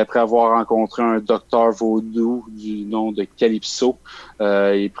 Puis après avoir rencontré un docteur vaudou du nom de Calypso,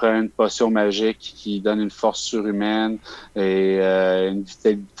 il prend une potion magique qui donne une force surhumaine et une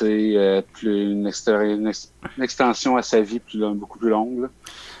vitalité, une extension à sa vie beaucoup plus longue.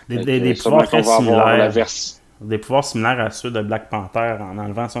 Des pouvoirs très similaires. Des pouvoirs similaires à ceux de Black Panther en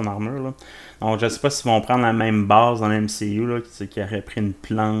enlevant son armure. Là. Donc, je sais pas s'ils vont prendre la même base dans le MCU, là, qui aurait pris une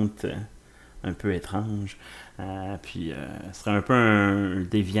plante un peu étrange. Puis, ce serait un peu un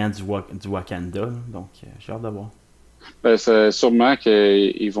déviant du Wakanda. Là. Donc, j'ai hâte de voir. Ben, c'est sûrement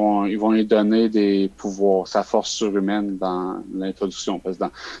qu'ils vont lui donner des pouvoirs, sa force surhumaine dans l'introduction. Parce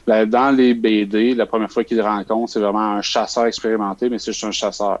que dans les BD, la première fois qu'il le rencontre, c'est vraiment un chasseur expérimenté, mais c'est juste un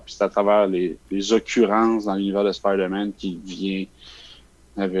chasseur. Puis c'est à travers les occurrences dans l'univers de Spider-Man qu'il vient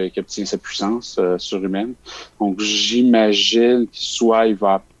obtient sa puissance surhumaine. Donc j'imagine soit il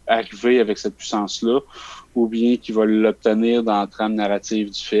va arriver avec cette puissance-là, ou bien qu'il va l'obtenir dans la trame narrative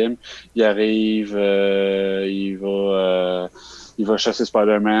du film. Il arrive, il va chasser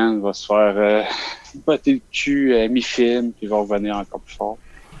Spider-Man, il va se faire botter le cul à mi-film, puis il va revenir encore plus fort.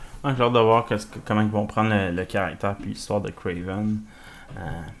 Ouais, j'ai hâte de voir comment ils vont prendre le caractère et l'histoire de Kraven.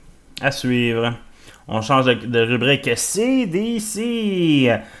 À suivre. On change de rubrique CDC.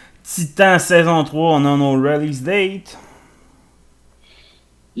 Titan saison 3, on a nos release date.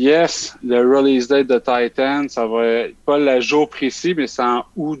 Yes, le release date de Titan, ça va être pas le jour précis, mais c'est en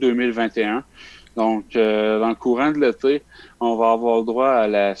août 2021. Donc, dans le courant de l'été, on va avoir le droit à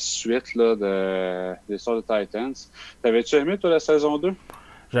la suite là, de l'histoire de Titans. T'avais-tu aimé, toi, la saison 2?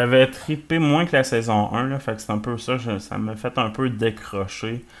 J'avais trippé moins que la saison 1, là, fait que c'est un peu ça, ça m'a fait un peu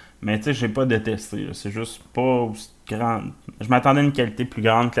décrocher. Mais tu sais, j'ai pas détesté, là, c'est juste pas grand. Je m'attendais à une qualité plus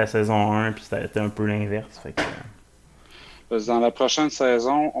grande que la saison 1, puis ça a été un peu l'inverse, fait que... Dans la prochaine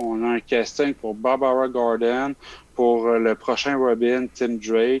saison, on a un casting pour Barbara Gordon, pour le prochain Robin, Tim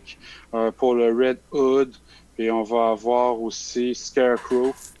Drake, pour le Red Hood, puis on va avoir aussi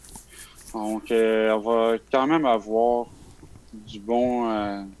Scarecrow. Donc, on va quand même avoir du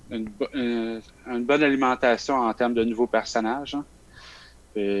bon, une bonne alimentation en termes de nouveaux personnages. Hein.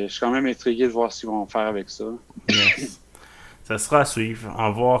 Et je suis quand même intrigué de voir ce qu'ils vont faire avec ça. Yes. Ça sera à suivre. On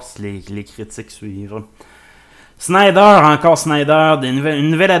va voir si les critiques suivent. Encore Snyder, une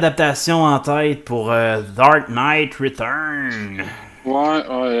nouvelle adaptation en tête pour Dark Knight Return.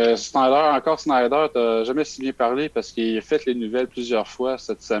 Ouais, Snyder, t'as jamais si bien parlé parce qu'il a fait les nouvelles plusieurs fois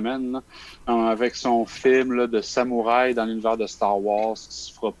cette semaine, là, avec son film là, de samouraï dans l'univers de Star Wars, qui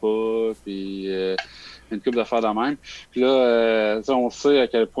se fera pas, puis une couple d'affaires de même. Puis là, on sait à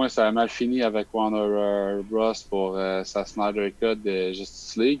quel point ça a mal fini avec Warner Bros. Pour sa Snyder Cut de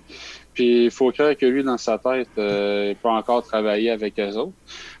Justice League. Puis il faut croire que lui, dans sa tête, il peut encore travailler avec eux autres.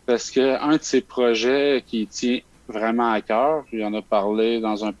 Parce que un de ses projets qui tient vraiment à cœur, il en a parlé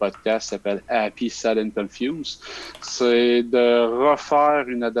dans un podcast qui s'appelle Happy, Sad and Confused, c'est de refaire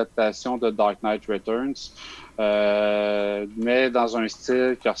une adaptation de Dark Knight Returns, mais dans un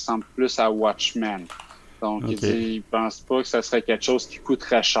style qui ressemble plus à Watchmen. Donc, il pense pas que ça serait quelque chose qui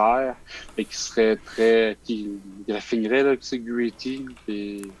coûterait cher et qui serait qui raffinerait, là, que c'est gritty,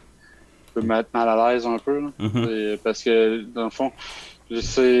 puis peut mettre mal à l'aise un peu. Là. Parce que, dans le fond,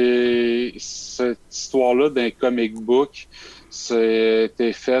 Cette histoire-là d'un comic book,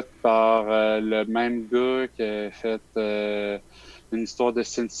 c'était faite par le même gars qui a fait une histoire de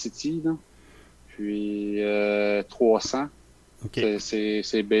Sin City, là. Puis 300. Okay.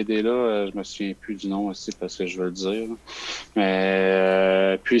 Ces BD-là, je me souviens plus du nom aussi parce que je veux le dire. Là.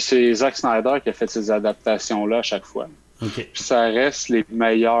 Mais puis c'est Zack Snyder qui a fait ces adaptations-là à chaque fois. Okay. Puis ça reste les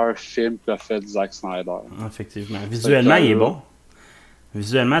meilleurs films qu'a fait Zack Snyder. Effectivement. Visuellement, il est bon.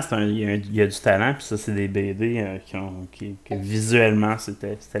 Visuellement, il y a du talent, puis ça, c'est des BD que visuellement,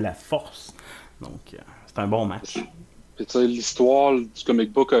 c'était la force. Donc, c'est un bon match. Puis tu sais, l'histoire du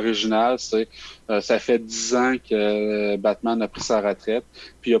comic book original, ça fait 10 ans que Batman a pris sa retraite,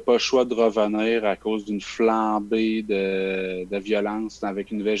 puis il n'a pas le choix de revenir à cause d'une flambée de violence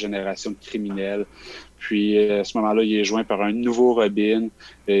avec une nouvelle génération de criminels. Puis à ce moment-là, il est joint par un nouveau Robin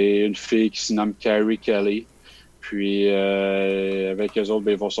et une fille qui se nomme Carrie Kelly. Puis avec eux autres,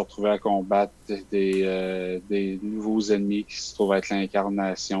 ben, ils vont se retrouver à combattre des nouveaux ennemis qui se trouvent être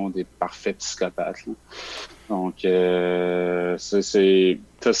l'incarnation des parfaits psychopathes. Là. Donc, ce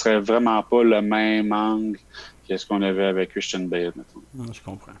serait vraiment pas le même angle que ce qu'on avait avec Christian Bale. Je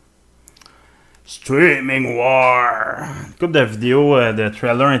comprends. Streaming War! Une couple de vidéos de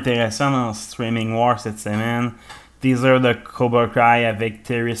trailers intéressants dans Streaming War cette semaine. Teaser de Cobra Kai avec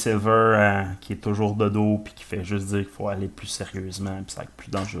Terry Silver qui est toujours de dos puis qui fait juste dire qu'il faut aller plus sérieusement puis ça va être plus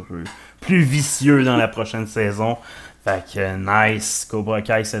dangereux, plus vicieux dans la prochaine saison. Fait que nice, Cobra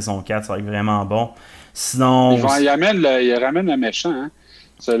Kai saison 4, ça va être vraiment bon. Sinon... Il ramène le méchant, hein?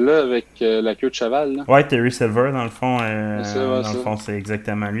 Celui-là avec la queue de cheval. Là. Ouais, Terry Silver, dans le fond. Le fond, c'est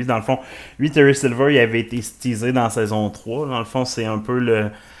exactement lui. Dans le fond, lui, Terry Silver, il avait été teasé dans saison 3. Dans le fond, c'est un peu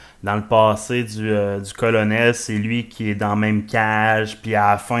dans le passé du colonel. C'est lui qui est dans la même cage. Puis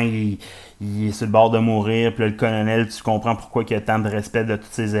à la fin, il est sur le bord de mourir. Puis là, le colonel, tu comprends pourquoi il a tant de respect de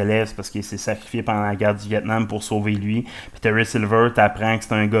tous ses élèves. C'est parce qu'il s'est sacrifié pendant la guerre du Vietnam pour sauver lui. Puis Terry Silver, t'apprends que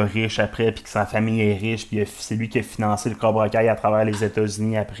c'est un gars riche après. Puis que sa famille est riche. Puis c'est lui qui a financé le Cobra Kai à travers les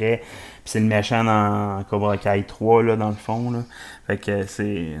États-Unis après. Puis c'est le méchant dans Cobra Kai 3, là, dans le fond. Là. Fait que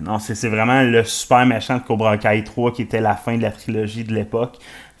c'est vraiment le super méchant de Cobra Kai 3 qui était la fin de la trilogie de l'époque.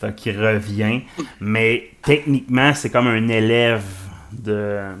 Fait qu'il revient. Mais techniquement, c'est comme un élève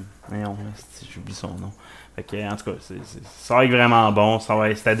de... Non, j'oublie son nom. Fait que, en tout cas, ça va être vraiment bon.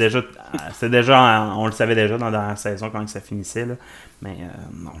 C'était déjà, on le savait déjà dans la saison quand ça finissait. Là. Mais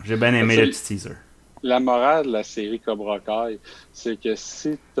non, j'ai bien aimé le petit teaser. La morale de la série Cobra Kai, c'est que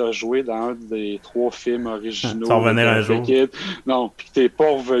si tu as joué dans un des 3 films originaux, tu vas revenir un jour. Non, puis que t'es pas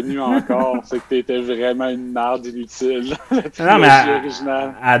revenu encore, c'est que t'étais vraiment une merde inutile. Non, mais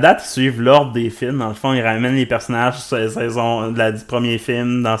à date, ils suivent l'ordre des films. Dans le fond, ils ramènent les personnages du premier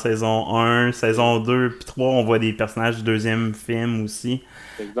film dans saison 1, saison 2, puis 3, on voit des personnages du deuxième film aussi.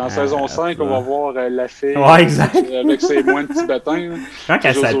 Dans saison 5, on va voir la fille avec ses moines tibétains. Quand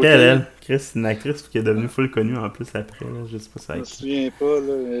elle s'appelle, elle? Chris, c'est une actrice qui est devenue full connue en plus après. Là. Je sais pas ça. Je me souviens pas,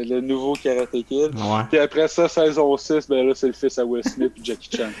 là, le nouveau Karate Kid. Ouais. Puis après ça, saison 6, ben là, c'est le fils à Will Smith et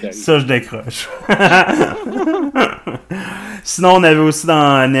Jackie Chan qui arrive. Ça, je décroche. Sinon, on avait aussi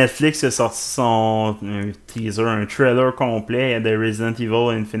dans Netflix, il a sorti son teaser, un trailer complet de Resident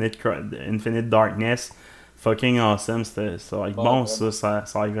Evil Infinite Darkness. Fucking awesome, ça va être bon, ça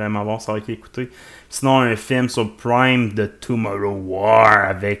va être vraiment bon, ça va être écouté. Sinon, un film sur Prime de Tomorrow War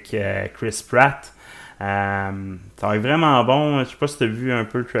avec Chris Pratt. Ça va être vraiment bon. Je sais pas si tu as vu un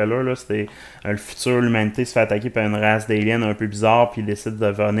peu le trailer, là. C'était le futur, l'humanité se fait attaquer par une race d'aliens un peu bizarre, puis il décide de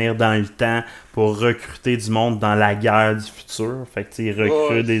venir dans le temps pour recruter du monde dans la guerre du futur. Fait que il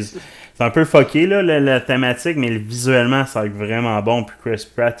recrute des... C'est un peu fucké là, la thématique, mais visuellement ça va être vraiment bon. Puis Chris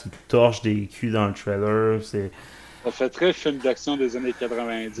Pratt il torche des culs dans le trailer. Ça fait très film d'action des années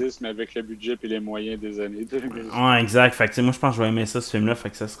 90, mais avec le budget et les moyens des années 2000. Ouais, exact. Fait que moi je pense que je vais aimer ça, ce film-là. Fait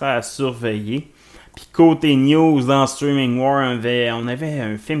que ça sera à surveiller. Puis côté news, dans Streaming War, on avait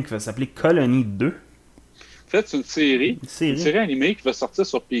un film qui va s'appeler Colony 2. En fait, c'est une série animée qui va sortir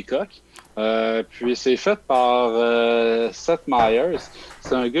sur Peacock. Puis c'est fait par Seth Meyers.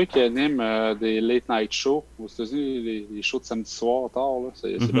 C'est un gars qui anime des late night shows aux États-Unis, les shows de samedi soir tard. Là.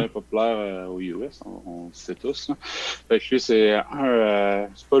 C'est bien populaire aux US, on le sait tous. Là. Fait que lui, c'est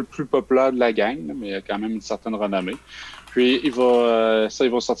pas le plus populaire de la gang, là, mais il a quand même une certaine renommée. Puis il va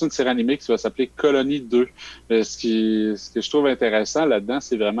sortir une série animée qui va s'appeler Colony 2. Ce que je trouve intéressant là-dedans,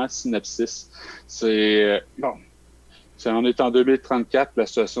 c'est vraiment le synopsis. On est en 2034, la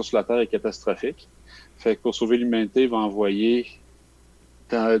situation sur la Terre est catastrophique. Fait que pour sauver l'humanité, il va envoyer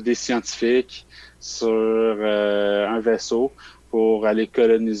des scientifiques sur un vaisseau pour aller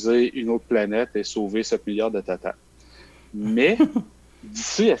coloniser une autre planète et sauver 7 milliards de tatas. Mais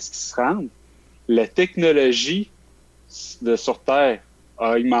d'ici à ce qu'ils se rendent, la technologie sur Terre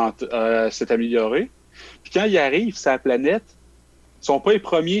s'est améliorée. Puis quand ils arrivent sur la planète, ils sont pas les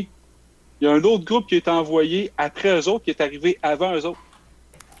premiers. Il y a un autre groupe qui est envoyé après eux autres, qui est arrivé avant eux autres.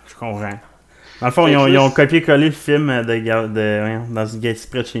 Je comprends. Dans le fond, ils ont copié-collé le film dans une galaxie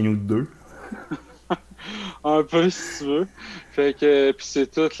près de chez nous 2. Un peu, si tu veux. Fait que, puis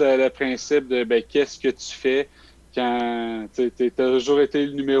c'est tout le principe de qu'est-ce que tu fais quand t'as toujours été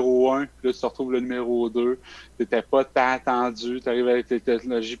le numéro 1, puis là tu te retrouves le numéro 2, t'étais pas tant attendu, t'arrives avec tes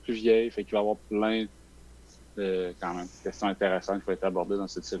technologies plus vieilles, fait qu'il va y avoir plein quand même questions intéressantes qui vont être abordées dans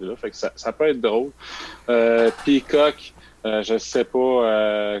cette série-là. Fait que ça peut être drôle. Peacock, je sais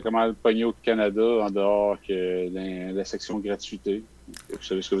pas comment le pogner au Canada en dehors que la section gratuité. Vous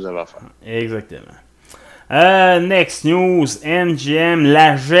savez ce que vous avez à faire. Exactement. Next news, MGM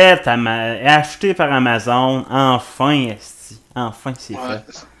la jette acheté par Amazon. Enfin, esti. Enfin, c'est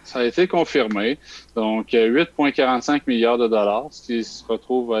fait. Ça a été confirmé. Donc, 8,45 milliards de dollars, ce qui se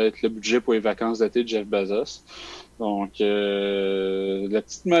retrouve à être le budget pour les vacances d'été de Jeff Bezos. Donc, la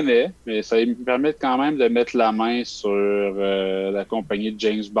petite monnaie, mais ça me permet quand même de mettre la main sur la compagnie de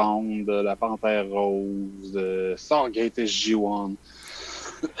James Bond, de la Panthère Rose, de Stargate SG-1.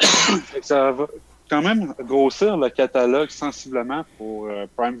 Ça va quand même grossir le catalogue sensiblement pour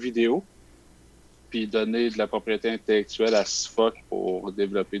Prime Video, puis donner de la propriété intellectuelle à SFOC pour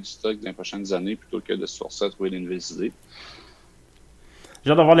développer du stock dans les prochaines années plutôt que de se forcer à trouver des nouvelles idées.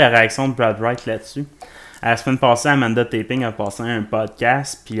 J'ai hâte de voir les réactions de Brad Wright là-dessus. La semaine passée, Amanda Taping a passé un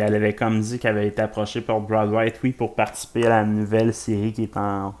podcast, puis elle avait comme dit qu'elle avait été approchée par Brad Wright, oui, pour participer à la nouvelle série qui est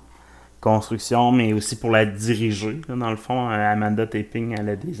en construction, mais aussi pour la diriger. Là, dans le fond, Amanda Taping, elle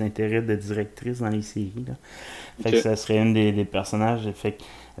a des intérêts de directrice dans les séries. Là. Fait que ça serait une des personnages. Fait que,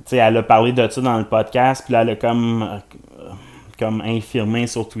 elle a parlé de ça dans le podcast, puis là, elle a comme infirmé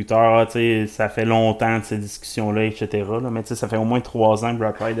sur Twitter, ça fait longtemps de ces discussions-là, etc. Là, mais ça fait au moins 3 ans que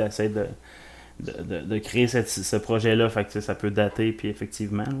Brad Wright essaie de créer ce projet-là. Fait que ça peut dater, puis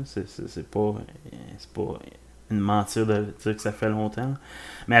effectivement, là, c'est pas une mentir de dire que ça fait longtemps. Là.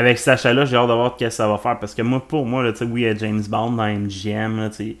 Mais avec cet achat-là, j'ai hâte de voir ce que ça va faire. Parce que pour moi, là, oui, il y a James Bond dans MGM.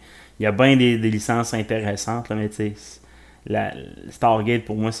 Il y a bien des licences intéressantes, là, mais Stargate,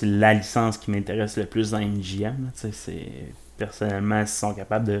 pour moi, c'est la licence qui m'intéresse le plus dans MGM. Là, personnellement, s'ils sont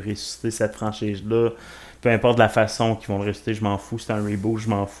capables de ressusciter cette franchise-là, peu importe la façon qu'ils vont le ressusciter, je m'en fous. C'est un reboot, je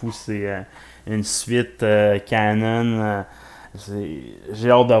m'en fous. C'est une suite canon.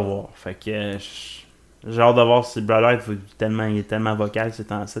 J'ai hâte de voir. Fait que j'ai hâte de voir si Brad Wright il est tellement vocal,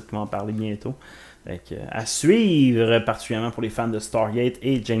 c'est en site qu'il va en parler bientôt. Fait que, à suivre, particulièrement pour les fans de Stargate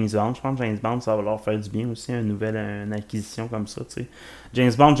et James Bond. Je pense que James Bond, ça va leur faire du bien aussi, une acquisition comme ça. T'sais.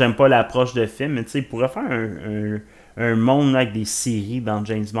 James Bond, j'aime pas l'approche de film, mais il pourrait faire un monde là, avec des séries dans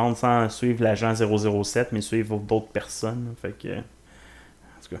James Bond sans suivre l'agent 007, mais suivre d'autres personnes. Là. Fait que, en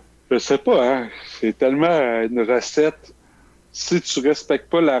tout cas. Je sais pas, hein. C'est tellement une recette. Si tu respectes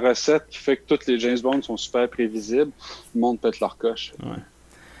pas la recette qui fait que tous les James Bond sont super prévisibles, le monde pète leur coche. Ouais.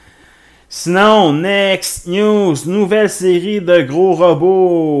 Sinon, next news, nouvelle série de gros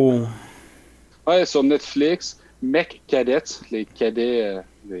robots. Ouais, sur Netflix, Mech Cadets, les cadets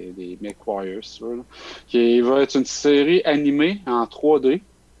des Mech Warriors, qui va être une série animée en 3D,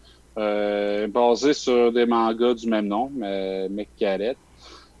 basée sur des mangas du même nom, Mech Cadets,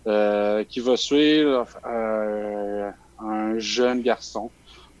 qui va suivre un jeune garçon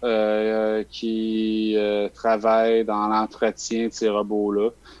qui travaille dans l'entretien de ces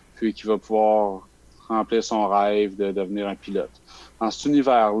robots-là, puis qui va pouvoir remplir son rêve de devenir un pilote. Dans cet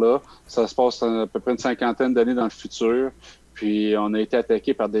univers-là, ça se passe à peu près une 50aine d'années dans le futur, puis on a été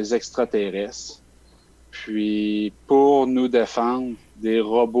attaqué par des extraterrestres. Puis pour nous défendre, des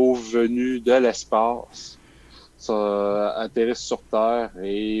robots venus de l'espace atterrissent sur Terre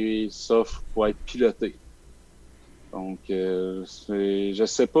et s'offrent pour être pilotés. Donc, je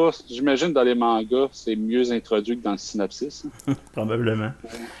sais pas, j'imagine dans les mangas, c'est mieux introduit que dans le synopsis. Probablement.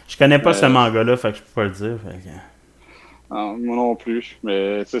 Je connais pas ce manga-là, fait que je peux pas le dire. Fait que... Non, moi non plus,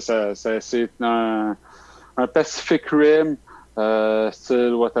 mais c'est un Pacific Rim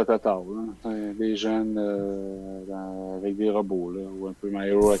style Watatata, des jeunes avec des robots, là, ou un peu My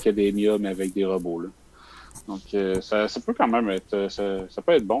Hero Academia, mais avec des robots. Là. Donc, ça peut quand même être, ça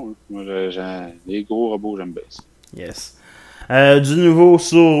peut être bon. Là. Moi, les gros robots, j'aime bien ça. Yes. Du nouveau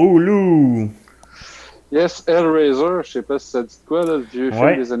sur Hulu. Yes, Hellraiser, je sais pas si ça dit quoi, là, le vieux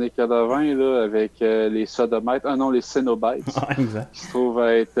film des années 80, là, avec les sodomètres, les cénobites, exact. qui se trouvent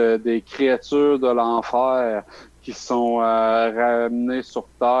être des créatures de l'enfer, qui sont ramenés sur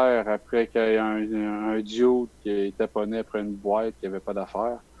Terre après qu'il y ait un dude qui était poney après une boîte qui avait pas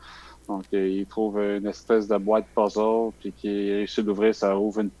d'affaires. Donc, il trouve une espèce de boîte puzzle, puis qui réussit d'ouvrir, ça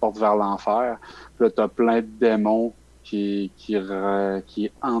ouvre une porte vers l'enfer. Puis là, t'as plein de démons qui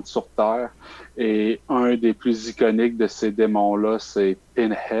hantent sur Terre. Et un des plus iconiques de ces démons-là, c'est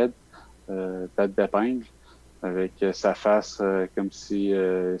Pinhead, tête d'épingle, avec sa face comme si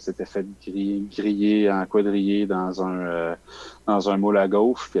s'était fait griller en quadrillé dans un moule à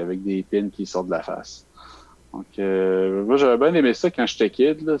gauche, puis avec des pins qui sortent de la face. Donc, moi, j'avais bien aimé ça quand j'étais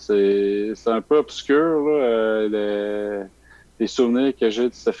kid. Là. C'est un peu obscur, là, les souvenirs que j'ai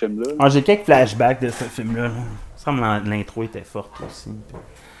de ce film-là. Ah, j'ai quelques flashbacks de ce film-là. Là. Il me semble que l'intro était forte aussi.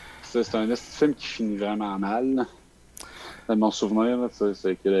 C'est un film qui finit vraiment mal. Là. Dans mon souvenir, là,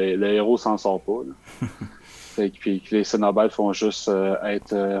 c'est que le héros s'en sort pas. Là. Puis que les Cénobales font juste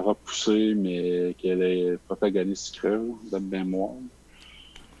être repoussés, mais que les protagonistes crevent, de mémoire.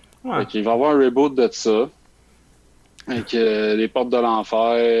 Ouais. Il va y avoir un reboot de ça. Avec les portes de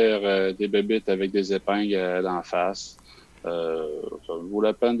l'enfer, des bébites avec des épingles d'en face. Ça vaut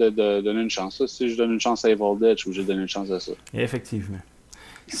la peine de donner une chance. Là. Si je donne une chance à Evil Dead, je suis obligé de donner une chance à ça. Effectivement.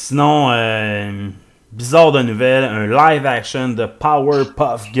 Sinon, bizarre de nouvelle, un live action de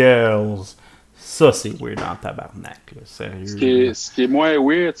Powerpuff Girls. Ça, c'est weird en tabarnak. Là. Sérieux. Ce qui est moins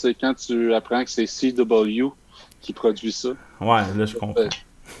weird, c'est quand tu apprends que c'est CW qui produit ça. Ouais, là, je comprends.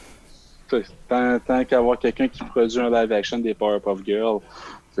 Tant qu'avoir quelqu'un qui produit un live action des Powerpuff Girls,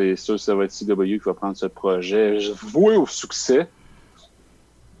 c'est sûr que ça va être CW qui va prendre ce projet voué au succès.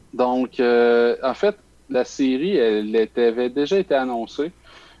 Donc, en fait, la série, elle avait déjà été annoncée.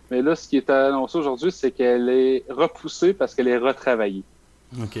 Mais là, ce qui est annoncé aujourd'hui, c'est qu'elle est repoussée parce qu'elle est retravaillée.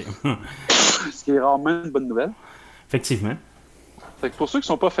 OK. Ce qui est rarement une bonne nouvelle. Effectivement. Fait que pour ceux qui ne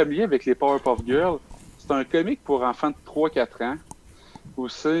sont pas familiers avec les Powerpuff Girls, c'est un comic pour enfants de 3-4 ans. Où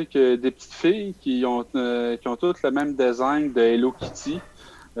c'est que des petites filles qui ont toutes le même design de Hello Kitty,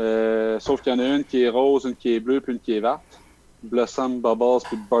 sauf qu'il y en a une qui est rose, une qui est bleue, puis une qui est verte. Blossom, Bubbles,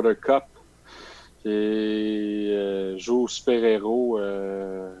 puis Buttercup, qui joue au super-héros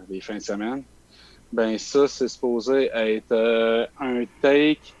les fins de semaine. Ben ça, c'est supposé être un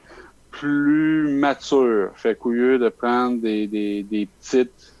take plus mature. Fait qu'au lieu de prendre des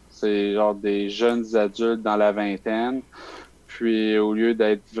petites, c'est genre des jeunes adultes dans la vingtaine, puis au lieu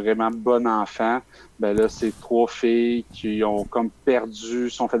d'être vraiment bon enfant, ben là, c'est 3 filles qui ont comme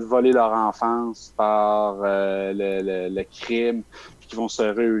sont fait voler leur enfance par le crime, puis qui vont se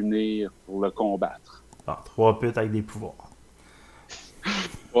réunir pour le combattre. Ah, 3 putes avec des pouvoirs.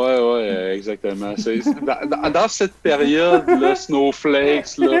 Ouais, exactement. Dans cette période-là,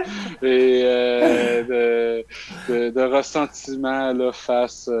 Snowflakes, là, et de ressentiment là,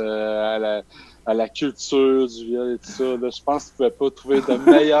 face à la culture du viol et tout ça, là, je pense que tu ne pouvais pas trouver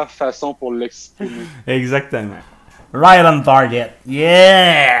de meilleure façon pour l'exprimer. Exactement. Right on target.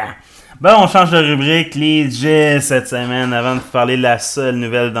 Yeah! Ben, on change de rubrique, les Jizz cette semaine. Avant de vous parler de la seule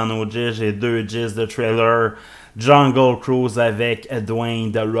nouvelle dans nos Jizz, j'ai 2 Jizz de trailer. Jungle Cruise avec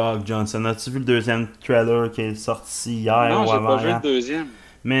Dwayne The Rock Johnson. As-tu vu le deuxième trailer qui est sorti hier non, ou avant? Non, j'ai pas vu le deuxième.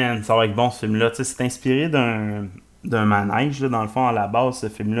 Man, ça va être bon ce film-là. Tu sais, c'est inspiré d'un manège, là, dans le fond, à la base, ce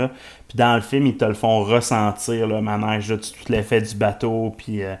film-là. Puis dans le film, ils te le font ressentir, le manège, là, tout l'effet du bateau.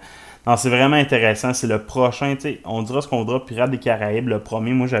 Puis, non, c'est vraiment intéressant. C'est le prochain, tu sais, on dira ce qu'on voudra, Pirates des Caraïbes, le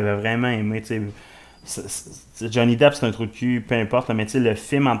premier, moi, j'avais vraiment aimé, tu sais. Johnny Depp, c'est un trou de cul, peu importe, mais tu sais, le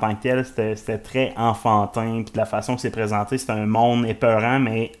film en tant que tel, c'était très enfantin. Puis de la façon que c'est présenté, c'est un monde épeurant,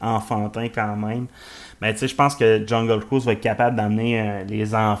 mais enfantin quand même. Mais tu sais, je pense que Jungle Cruise va être capable d'amener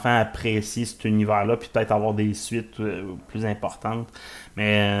les enfants à apprécier cet univers-là, puis peut-être avoir des suites plus importantes.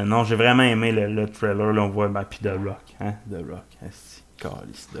 Mais non, j'ai vraiment aimé le trailer. Là, on voit puis The Rock. Hein? The Rock.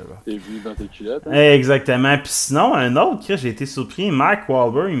 Calice The Rock. T'es vu dans tes culottes, hein? Exactement. Puis sinon, un autre, j'ai été surpris. Mark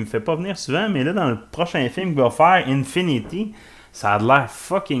Wahlberg, il me fait pas venir souvent, mais là, dans le prochain film qu'il va faire, Infinity, ça a l'air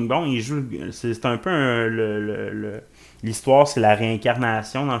fucking bon. Il joue. C'est un peu l'histoire, c'est la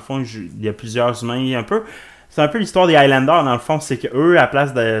réincarnation. Dans le fond, il y a plusieurs humains. C'est un peu l'histoire des Highlanders, dans le fond. C'est qu'eux, à la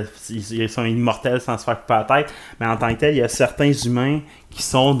place de. Ils sont immortels sans se faire couper la tête. Mais en tant que tel, il y a certains humains qui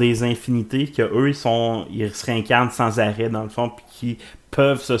sont des infinités, qu'eux, ils se réincarnent sans arrêt, dans le fond, puis qui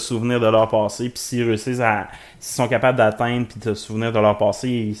peuvent se souvenir de leur passé. Puis s'ils sont capables d'atteindre puis de se souvenir de leur passé,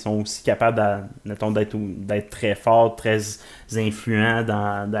 ils sont aussi capables d'être très forts, très influents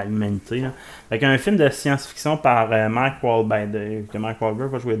dans l'humanité. Là. Fait qu'un film de science-fiction par Mark Wahlberg, que Mark Wahlberg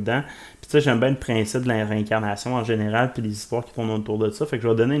va jouer dedans. Puis tu sais, j'aime bien le principe de la réincarnation en général, puis les histoires qui tournent autour de ça. Fait que je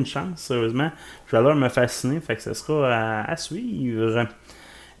vais donner une chance, sérieusement. Je vais leur me fasciner, fait que ce sera à suivre.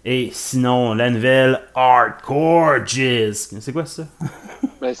 Et sinon, la nouvelle Hardcore Jizz. C'est quoi ça?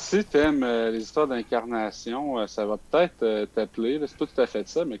 Ben, si t'aimes les histoires d'incarnation, ça va peut-être t'appeler. C'est pas tout à fait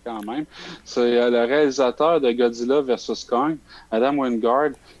ça, mais quand même. C'est le réalisateur de Godzilla vs. Kong, Adam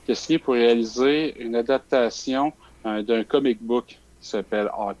Wingard, qui a signé pour réaliser une adaptation d'un comic book qui s'appelle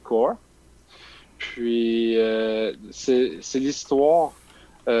Hardcore. Puis, c'est l'histoire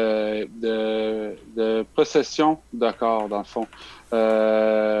de possession de corps, dans le fond.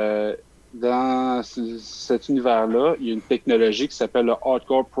 Dans cet univers-là, il y a une technologie qui s'appelle le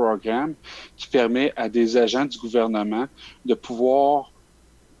Hardcore Program qui permet à des agents du gouvernement de pouvoir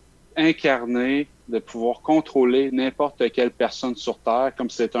incarner, de pouvoir contrôler n'importe quelle personne sur Terre comme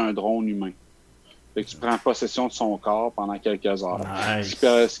si c'était un drone humain. Fait que tu prends possession de son corps pendant quelques heures. Nice.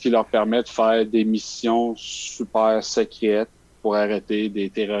 Ce qui leur permet de faire des missions super secrètes pour arrêter des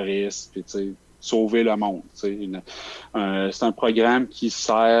terroristes puis sauver le monde. C'est un programme qui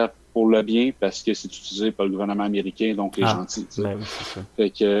sert pour le bien parce que c'est utilisé par le gouvernement américain, donc les gentils. Ben oui, c'est ça. Fait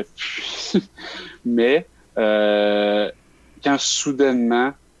que, mais quand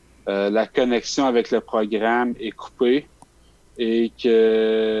soudainement la connexion avec le programme est coupée et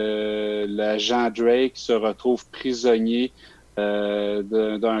que l'agent Drake se retrouve prisonnier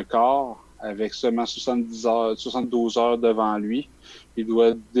d'un corps avec seulement 72 heures devant lui, il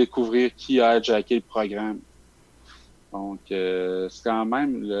doit découvrir qui a jacké le programme. Donc, c'est quand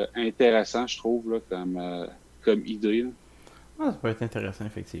même intéressant, je trouve, là, comme idée. Là. Ça peut être intéressant,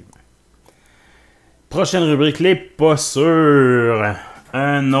 effectivement. Prochaine rubrique, les pas sûrs.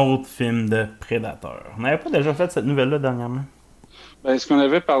 Un autre film de Predator. On n'avait pas déjà fait cette nouvelle-là dernièrement? Ben, ce qu'on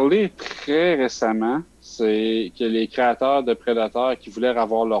avait parlé très récemment, c'est que les créateurs de Predator qui voulaient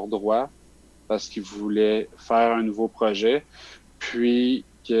avoir leurs droits parce qu'ils voulaient faire un nouveau projet, puis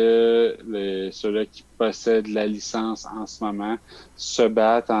que ceux-là qui possèdent la licence en ce moment se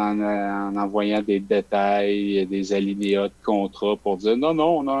battent en envoyant des détails, des alinéas de contrat pour dire non,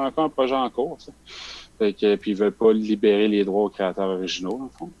 on a encore un projet en cours. Puis ils veulent pas libérer les droits aux créateurs originaux, dans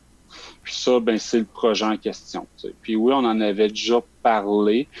le fond. Puis ça, ben c'est le projet en question. T'sais. Puis oui, on en avait déjà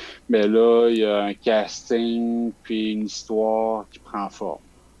parlé, mais là, il y a un casting puis une histoire qui prend forme.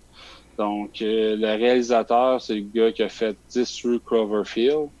 Donc, le réalisateur, c'est le gars qui a fait 10 rue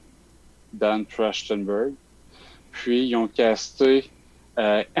Cloverfield, Dan Trachtenberg. Puis, ils ont casté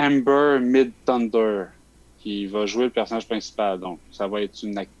Amber Mid-Thunder, qui va jouer le personnage principal. Donc, ça va être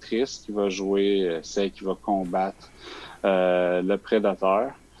une actrice qui va jouer celle qui va combattre le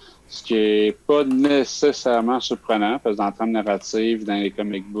prédateur. Ce qui est pas nécessairement surprenant, parce que dans la trame narrative, dans les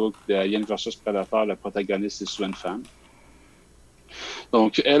comic books de Alien vs Predator, le protagoniste est souvent une femme.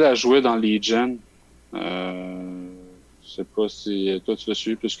 Donc, elle a joué dans Legion. Je sais pas si toi tu l'as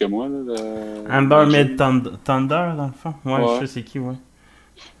suivi plus que moi. Amber Mid-Thunder, dans le fond. Ouais, je sais c'est qui, ouais.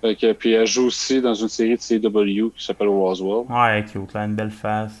 Puis elle joue aussi dans une série de CW qui s'appelle Roswell. Ouais, elle est cute, là, une belle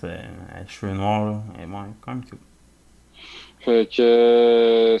face, elle a les cheveux noirs, là. Et ouais, quand même cute. Fait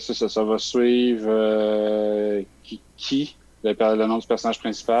que c'est ça, ça va suivre le nom du personnage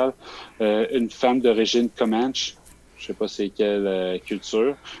principal, une femme d'origine Comanche. Je sais pas c'est quelle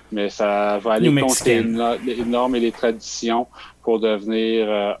culture, mais ça va aller contre les normes et les traditions pour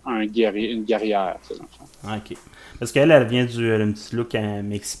devenir une guerrière. Dans le fond. Ok. Parce qu'elle, elle vient elle a un petit look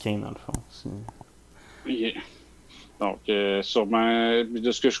mexicain, dans le fond. Yeah. Donc, sûrement,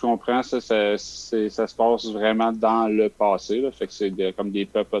 de ce que je comprends, ça se passe vraiment dans le passé. Là. Fait que c'est comme des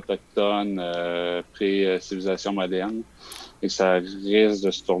peuples autochtones pré-civilisation moderne. Et ça risque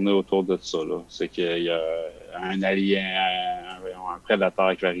de se tourner autour de ça. Là. C'est qu'il y a un alien, un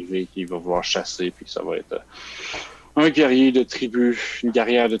prédateur qui va arriver, qui va vouloir chasser, puis ça va être un guerrier de tribu, une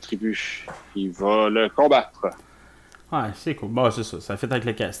guerrière de tribu, qui va le combattre. Ouais, c'est cool. Bon, c'est ça. Ça fait avec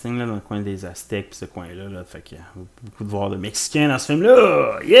le casting là, dans le coin des Aztèques pis ce coin-là. Là. Fait qu'il y a beaucoup de voir de Mexicains dans ce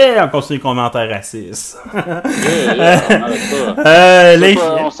film-là. Yeah! On continue les commentaires racistes.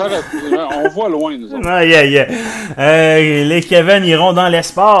 On voit loin, nous autres. Ah, les Kevin iront dans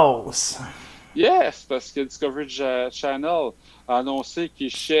l'espace. Yes! Parce que Discovery Channel a annoncé qu'ils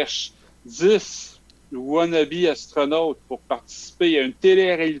cherchent 10 wannabe astronautes pour participer à une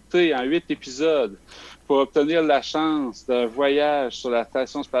télé-réalité en 8 épisodes. Pour obtenir la chance d'un voyage sur la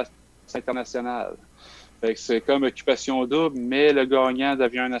Station spatiale internationale. Fait que c'est comme occupation double, mais le gagnant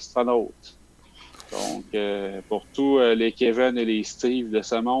devient un astronaute. Donc, pour tous les Kevin et les Steve de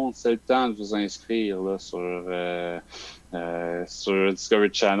ce monde, c'est le temps de vous inscrire là, sur Discovery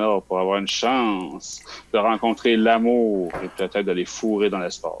Channel pour avoir une chance de rencontrer l'amour et peut-être de les fourrer dans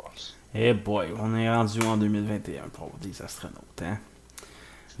l'espace. Eh boy, on est rendu en 2021 pour des astronautes, hein?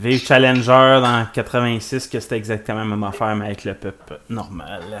 Vive Challenger dans 86, que c'était exactement la même affaire, mais avec le peuple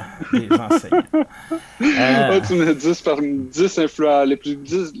normal, les enseignants. Tu me dis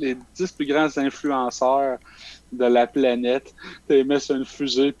les 10 plus grands influenceurs de la planète. Tu mets sur une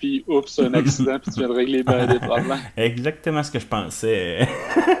fusée, puis oups, un accident, puis tu viens de régler ben des problèmes. Exactement ce que je pensais.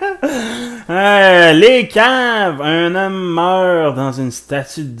 Les caves! Un homme meurt dans une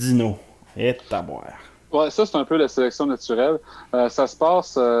statue de dino. Et taboire. Ouais, ça, c'est un peu la sélection naturelle. Ça se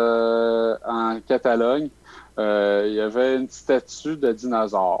passe en Catalogne. Il y avait une statue de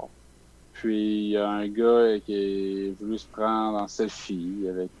dinosaure. Puis, il y a un gars qui a voulu se prendre en selfie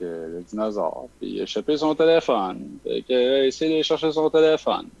avec le dinosaure. Puis, il a échappé son téléphone. Fait qu'il a essayé de chercher son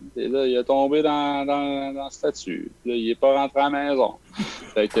téléphone. Et là, il a tombé dans la statue. Puis là, il est pas rentré à la maison.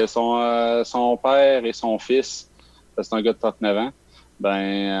 Fait que son père et son fils, c'est un gars de 39 ans,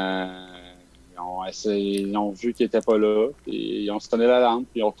 ils ont vu qu'il était pas là. Puis, ils ont sonné la lampe.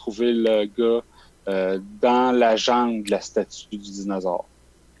 Puis, ils ont retrouvé le gars dans la jambe de la statue du dinosaure.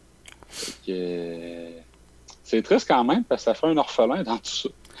 C'est triste quand même parce que ça fait un orphelin dans tout ça.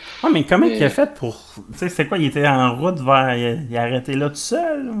 Ouais, mais comment il a fait pour. Tu sais, c'est quoi, il était en route vers. Il a arrêté là tout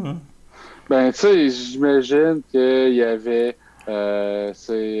seul? Ben, tu sais, j'imagine qu'il y avait.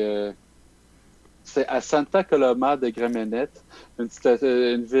 C'est à Santa Coloma de Gramenet,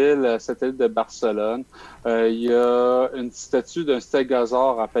 une ville satellite de Barcelone. Il y a une statue d'un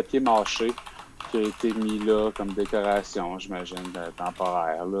stégosaure en papier mâché qui a été mis là comme décoration, j'imagine,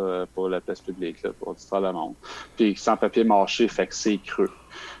 temporaire, là, pour la place publique, là, pour distraire le monde. Puis sans papier mâché, fait que c'est creux.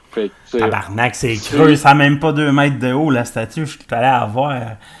 Fait que, tabarnak, c'est creux, ça n'a même pas 2 mètres de haut, la statue, je suis allé à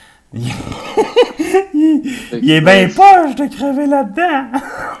voir. Il est bien poche de crever là-dedans!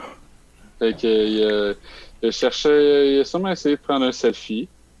 Fait que, il a sûrement essayé de prendre un selfie,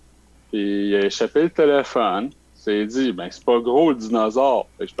 puis il a échappé le téléphone. Il s'est dit, ben c'est pas gros le dinosaure,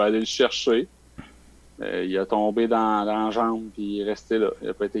 fait que je peux aller le chercher. Il a tombé dans la jambe, puis il est resté là. Il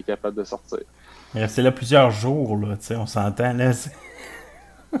n'a pas été capable de sortir. Il est resté là plusieurs jours, là, tu sais, on s'entend, là. Ça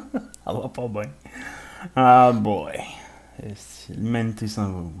va pas bien. Ah, boy. L'humanité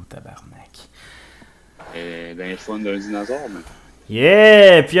s'en va où, tabarnak? Dans les fun d'un dinosaure, mais...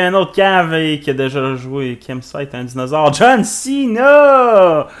 Yeah! Puis un autre cave qui a déjà joué, qui aime ça être un dinosaure. John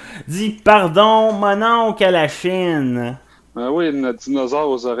Cena! Dit pardon, mon oncle à la Chine. Oui, notre dinosaure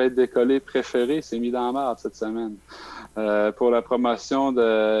aux oreilles décollées préféré s'est mis dans la merde cette semaine. Pour la promotion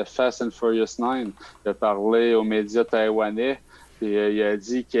de Fast and Furious 9, il a parlé aux médias taïwanais et il a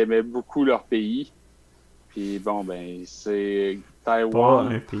dit qu'il aimait beaucoup leur pays. Puis bon, ben, c'est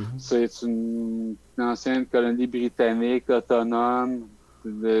Taïwan, c'est une ancienne colonie britannique autonome,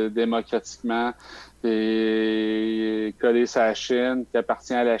 démocratiquement, et collée sur la Chine, qui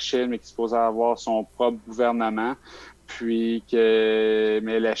appartient à la Chine, mais qui est supposé avoir son propre gouvernement.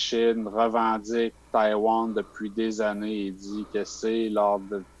 Mais la Chine revendique Taïwan depuis des années et dit que c'est leur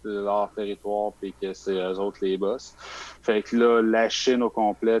territoire et que c'est eux autres les boss. Fait que là, la Chine au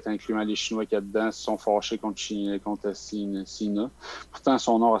complet, incluant les Chinois qui y a dedans, se sont fâchés contre Sina. Pourtant,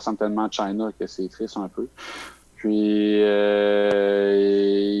 son nom ressemble tellement à China que c'est triste un peu. Puis, il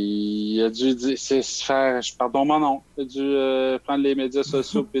a dû dire, pardon mon nom, il a dû prendre les médias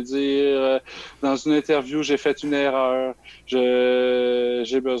sociaux et dire, dans une interview, j'ai fait une erreur.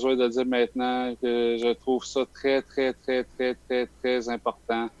 J'ai besoin de dire maintenant que je trouve ça très, très, très, très, très, très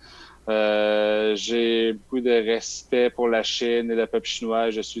important. J'ai beaucoup de respect pour la Chine et le peuple chinois.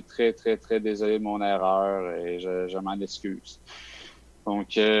 Je suis très, très, très désolé de mon erreur et je m'en excuse. Donc,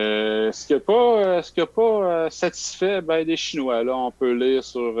 ce qui n'a pas satisfait des Chinois, là, on peut lire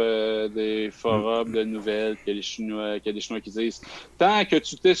sur des forums de nouvelles qu'il y a des Chinois qui disent « Tant que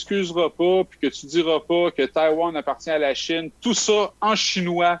tu t'excuseras pas puis que tu diras pas que Taïwan appartient à la Chine, tout ça en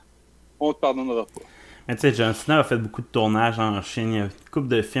chinois, on te pardonnera pas. » Mais tu sais, John Cena a fait beaucoup de tournages en Chine. Il y a une couple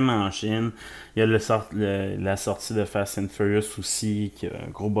de films en Chine. Il y a la sortie de Fast and Furious aussi, qui a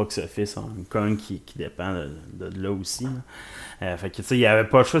un gros box-office en Hong Kong qui dépend de là aussi. Fait que tu sais, il avait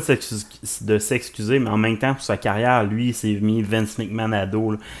pas le choix de s'excuser, mais en même temps, pour sa carrière, lui, il s'est mis Vince McMahon à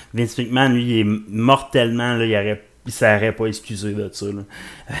dos. Là. Vince McMahon, lui, il est mortellement, là, il s'aurait pas excusé de ça. Là.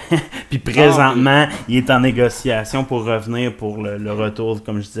 Puis présentement, il est en négociation pour revenir pour le retour,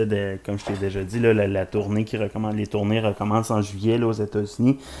 comme je t'ai déjà dit, là, la tournée les tournées recommencent en juillet là, aux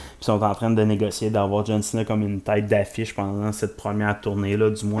États-Unis. Puis ils sont en train de négocier d'avoir John Cena comme une tête d'affiche pendant cette première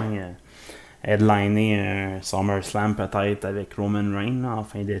tournée-là, du moins headliner un SummerSlam peut-être avec Roman Reigns là, en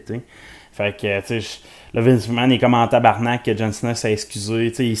fin d'été. Fait que, tu sais, là, Vince McMahon est comme en tabarnak que John Cena s'est excusé.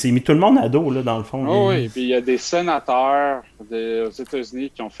 Tu sais, il s'est mis tout le monde à dos, là, dans le fond. Oh, oui, puis il y a des sénateurs aux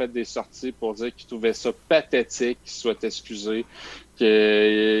États-Unis qui ont fait des sorties pour dire qu'ils trouvaient ça pathétique qu'il soit excusé,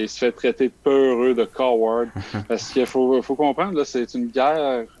 qu'il se fait traiter de peureux, de coward. Parce qu'il faut comprendre, là, c'est une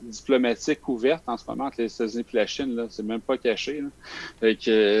guerre diplomatique ouverte en ce moment entre les États-Unis et la Chine. Là. C'est même pas caché. Là. Fait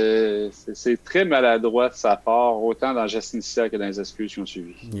que, c'est très maladroit de sa part, autant dans le geste initial que dans les excuses qui ont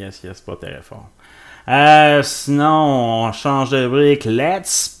suivi. Yes, pas très fort. Sinon, on change de brique.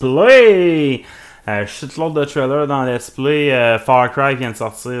 Let's play! Shitload de trailer dans Let's Play. Far Cry vient de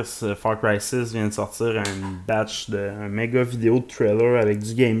sortir. Far Cry 6 vient de sortir un méga vidéo de trailer avec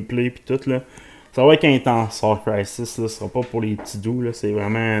du gameplay pis tout là. Ça va être intense, Far Cry 6 là. Ce sera pas pour les petits doux là. C'est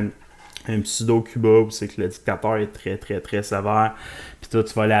vraiment un pseudo-Cuba où c'est que le dictateur est très très très sévère. Puis toi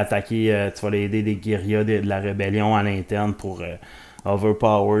tu vas aller attaquer, tu vas aller aider des guérillas de la rébellion à l'interne pour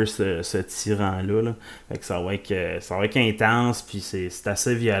overpower ce tyran là. Fait que ça va être intense puis c'est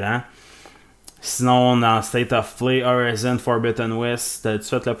assez violent. Sinon, dans State of Play, Horizon Forbidden West, t'as-tu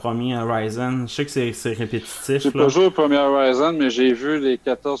fait le premier Horizon? Je sais que c'est répétitif. J'ai pas joué au premier Horizon, mais j'ai vu les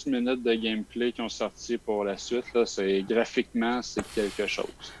 14 minutes de gameplay qui ont sorti pour la suite. Là. Graphiquement, c'est quelque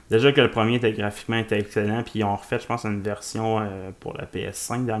chose. Déjà que le premier graphiquement était excellent, puis ils ont refait, je pense, une version pour la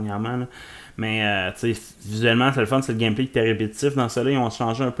PS5 dernièrement. Là. Mais, tu sais, visuellement, c'est le fun, c'est le gameplay qui était répétitif. Dans celui-là, ils ont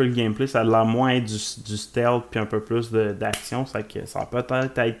changé un peu le gameplay. Ça a l'air moins être du stealth, puis un peu plus d'action. Ça peut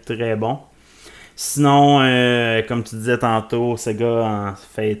peut-être être très bon. Sinon, comme tu disais tantôt, Sega en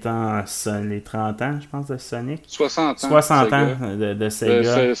fêtant les 30 ans, je pense, de Sonic. 60 ans. 60 ans de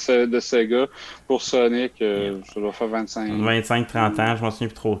Sega. De Sega. Pour Sonic, ça doit faire 25-30 ans, je m'en souviens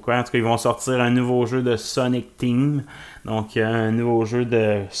plus trop de quoi. En tout cas, ils vont sortir un nouveau jeu de Sonic Team. Donc, un nouveau jeu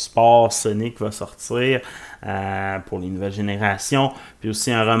de sport Sonic va sortir pour les nouvelles générations. Puis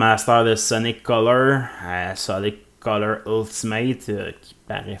aussi un remaster de Sonic Color, Sonic Color Ultimate, qui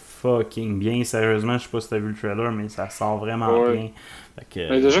paraît fucking bien. Sérieusement, je sais pas si t'as vu le trailer, mais ça sort vraiment bien. Fait que,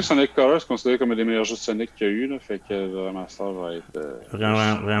 mais déjà que Sonic Color, c'est considéré comme un des meilleurs jeux de Sonic qu'il y a eu. Là, fait que le remaster va être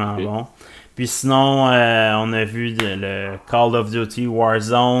vraiment bon. Puis sinon, on a vu le Call of Duty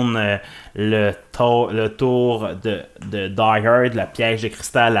Warzone, le tour de Die Hard, la piège de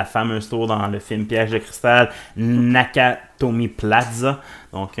cristal, la fameuse tour dans le film Piège de cristal, Nakatomi Plaza,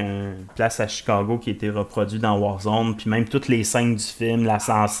 donc une place à Chicago qui a été reproduite dans Warzone, puis même toutes les scènes du film,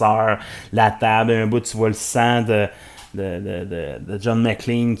 l'ascenseur, la table, un bout tu vois le sang de John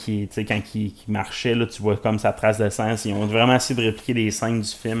McClane qui, tu sais, quand il marchait, là, tu vois comme sa trace de sang. Ils ont vraiment essayé de répliquer les scènes du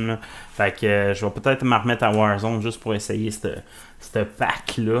film. Là. Fait que je vais peut-être me remettre à Warzone juste pour essayer cette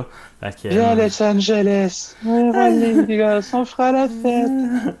pack-là. Viens à Los Angeles! Les gars, on fera la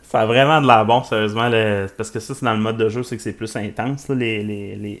fête! Ça a vraiment de l'air bon, sérieusement. Parce que ça, c'est dans le mode de jeu, c'est que c'est plus intense, là,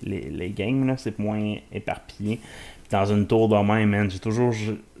 les games. Là, c'est moins éparpillé. Dans une tour de même, man. J'ai toujours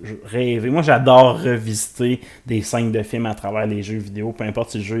rêvé. Moi, j'adore revisiter des scènes de films à travers les jeux vidéo, peu importe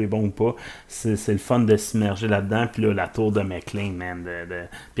si le jeu est bon ou pas. C'est le fun de s'immerger là-dedans. Puis là, la tour de McClane, man, de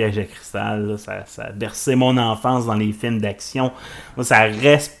Piège de cristal, là, ça a bercé mon enfance dans les films d'action. Moi, ça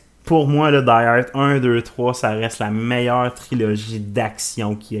reste, pour moi, le Die Hard 1, 2, 3, ça reste la meilleure trilogie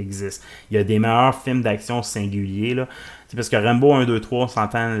d'action qui existe. Il y a des meilleurs films d'action singuliers, là. Parce que Rambo 1, 2, 3, on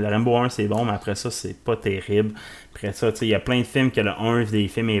s'entend, le Rambo 1 c'est bon, mais après ça, c'est pas terrible. Après ça, il y a plein de films que le 1 des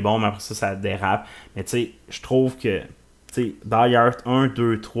films est bon, mais après ça dérape. Mais tu sais, je trouve que Die Hard 1,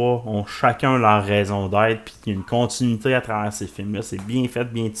 2, 3 ont chacun leur raison d'être, puis il y a une continuité à travers ces films-là. C'est bien fait,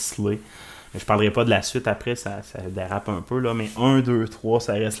 bien tisselé. Je parlerai pas de la suite après, ça dérape un peu, là, mais 1, 2, 3,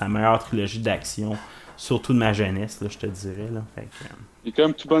 ça reste la meilleure trilogie d'action, surtout de ma jeunesse, là, je te dirais. Là. Fait que, et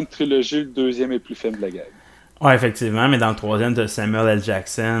comme toute bonne trilogie, le deuxième est plus faible de la gamme. Ouais, effectivement, mais dans le troisième, t'as Samuel L.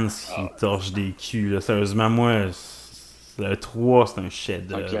 Jackson qui torche des culs. Là. Sérieusement, moi, le 3, c'est un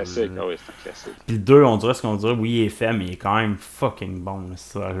chef-d'œuvre. C'est un classique, oui, c'est un classique. Puis le 2, on dirait ce qu'on dirait, oui, il est fait, mais il est quand même fucking bon. Là.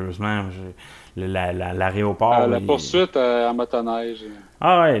 Sérieusement, l'aéroport. La poursuite en motoneige.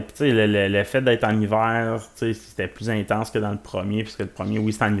 Ah ouais, puis tu sais, le fait d'être en hiver, tu sais, c'était plus intense que dans le premier, puisque le premier,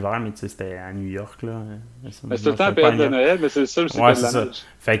 oui, c'était en hiver, mais tu sais, c'était à New York, là. Mais c'est tout le temps en période de Noël, mais c'est le seul où ouais, c'est de la neige.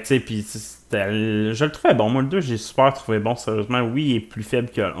 Fait que tu sais, puis je le trouvais bon. Moi, le 2, j'ai super trouvé bon, sérieusement. Oui, il est plus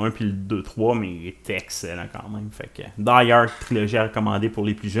faible que le 1 puis le 2, 3, mais il est excellent quand même. Fait que Die Hard, trilogie recommandée pour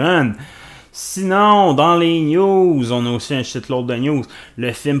les plus jeunes. Sinon, dans les news, on a aussi un shitload de news.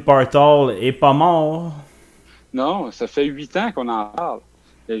 Le film Portal est pas mort. Non, ça fait 8 ans qu'on en parle.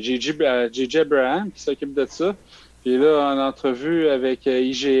 Il y a J.J. Abraham qui s'occupe de ça. Puis là, en entrevue avec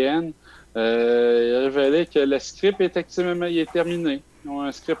IGN, il a révélé que le script il est terminé. Ils ont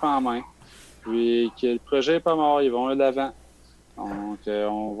un script en main. Puis que le projet n'est pas mort, ils vont de l'avant. Donc,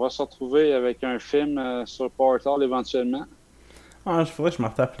 on va se retrouver avec un film sur Portal éventuellement. Ah, je faudrait que je me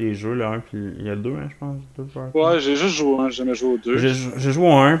retape les jeux, le 1, puis il y a le 2, hein, je pense. 2 Ouais, j'ai juste joué un, j'ai jamais joué au 2. J'ai joué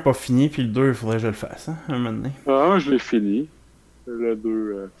au 1, pas fini, puis le 2, il faudrait que je le fasse, hein, un moment donné. Le 1, je l'ai fini. Le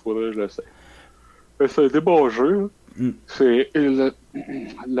 2, faudrait que je le sais. C'est des bons jeux.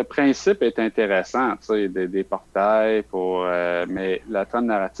 Le principe est intéressant, tu sais, des portails, mais la trame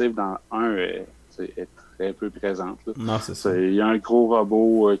narrative dans 1 est très peu présente. Là. Non, c'est ça. Il y a un gros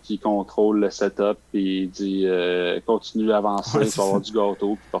robot qui contrôle le setup, puis il dit continue d'avancer, tu vas avoir du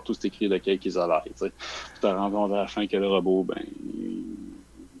gâteau, puis partout c'est écrit lequel qu'ils ont l'air. Tu te rends compte à la fin que le robot, il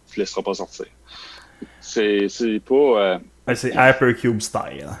te laissera pas sortir. C'est pas. C'est Hypercube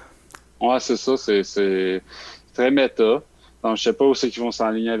style. Ouais, c'est ça, c'est très méta. Donc, je sais pas où c'est qu'ils vont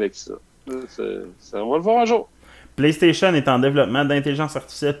s'enligner avec ça. On va le voir un jour. PlayStation est en développement d'intelligence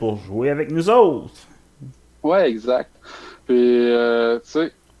artificielle pour jouer avec nous autres. Ouais, exact. Puis, tu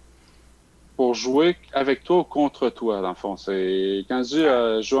sais, pour jouer avec toi ou contre toi, dans le fond. C'est quand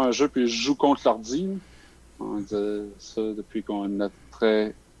je dis joue un jeu puis je joue contre l'ordi, on dit ça depuis qu'on a notre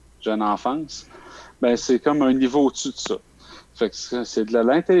très jeune enfance, ben c'est comme un niveau au-dessus de ça. Fait que c'est de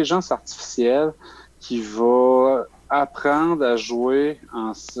l'intelligence artificielle qui va apprendre à jouer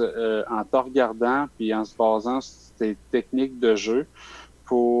en te regardant puis en se basant sur tes techniques de jeu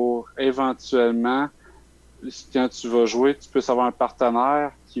pour éventuellement, quand tu vas jouer, tu peux avoir un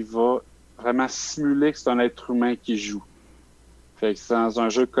partenaire qui va vraiment simuler que c'est un être humain qui joue. Fait que c'est dans un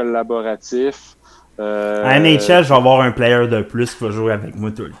jeu collaboratif. À NHL, je vais avoir un player de plus qui va jouer avec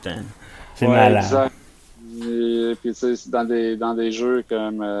moi tout le temps. C'est malade. Exact. Et puis, tu sais, dans des jeux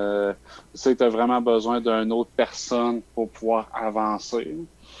comme tu sais que tu as vraiment besoin d'une autre personne pour pouvoir avancer.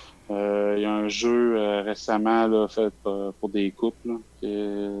 Il y a un jeu récemment là, fait pour des couples là,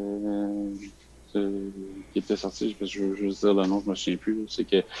 qui était sorti, je veux juste dire le nom, je me souviens plus. C'est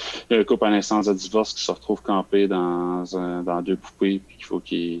qu'il y a un couple en instance de divorce qui se retrouve campé dans deux poupées puis qu'il faut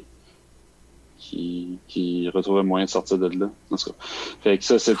qui retrouve un moyen de sortir de là. En tout cas. Fait que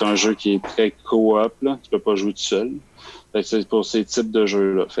ça, c'est un jeu qui est très co-op, là. Tu peux pas jouer tout seul. Fait que c'est pour ces types de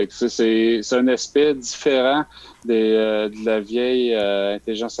jeux-là. Fait que c'est un aspect différent de la vieille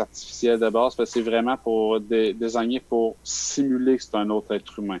intelligence artificielle de base, parce que c'est vraiment pour désigner pour simuler que c'est un autre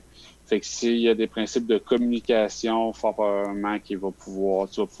être humain. Fait que s'il y a des principes de communication, fortement tu vas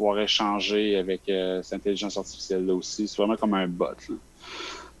pouvoir échanger avec cette intelligence artificielle-là aussi. C'est vraiment comme un bot, là.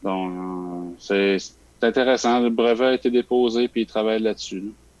 Donc, c'est intéressant. Le brevet a été déposé puis ils travaillent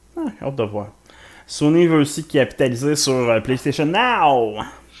là-dessus. Là. Hâte de voir. Sony veut aussi capitaliser sur PlayStation Now.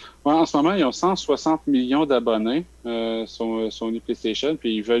 Ouais, en ce moment, ils ont 160 millions d'abonnés Sony PlayStation,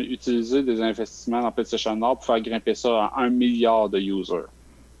 puis ils veulent utiliser des investissements dans PlayStation Now pour faire grimper ça à 1 milliard de users.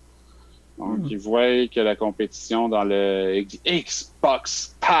 Donc, ils voient que la compétition dans le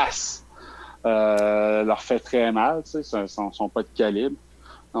Xbox Pass leur fait très mal. Tu sais, ils sont pas de calibre.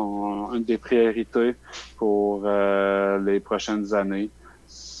 Une des priorités pour les prochaines années,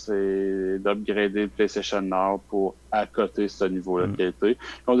 c'est d'upgrader le PlayStation Now pour accoter ce niveau-là de qualité.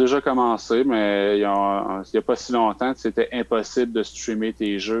 Ils ont déjà commencé, mais il n'y a pas si longtemps, c'était impossible de streamer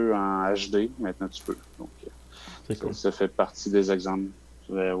tes jeux en HD. Maintenant, tu peux. Donc, ça fait partie des exemples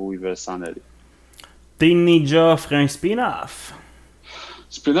vers où ils veulent s'en aller. Team Ninja ferait un spin-off.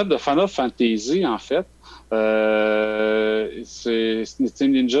 Spin-off de Final Fantasy, en fait.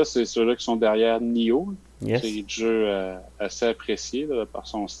 Team Ninja, c'est ceux-là qui sont derrière Nioh. Yes. C'est un jeu assez apprécié là, par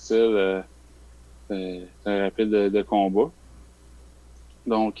son style très rapide de combat.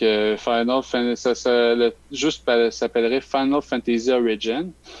 Donc, Final Fantasy, le jeu s'appellerait Final Fantasy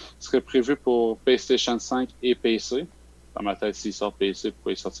Origin. Ce serait prévu pour PlayStation 5 et PC. Dans ma tête, s'il sort PC,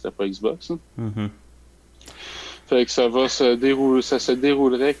 pourquoi il ne sortirait pas Xbox? Hein? Mm-hmm. Fait que ça se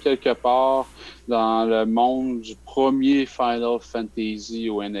déroulerait quelque part dans le monde du premier Final Fantasy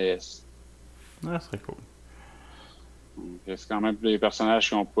au NES. Ah, ce serait cool. C'est quand même des personnages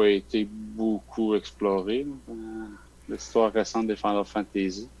qui n'ont pas été beaucoup explorés dans l'histoire récente des Final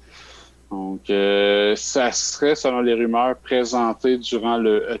Fantasy. Donc, ça serait, selon les rumeurs, présenté durant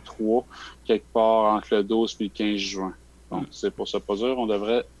le E3, quelque part entre le 12 et le 15 juin. Donc, c'est pour se produire. On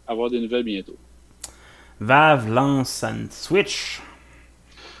devrait avoir des nouvelles bientôt. Valve lance une Switch.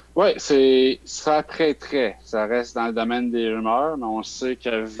 Oui, ça prêterait. Ça reste dans le domaine des rumeurs, mais on sait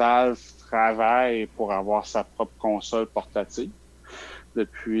que Valve travaille pour avoir sa propre console portative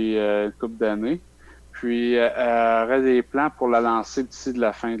depuis une couple d'années. Puis, elle aurait des plans pour la lancer d'ici de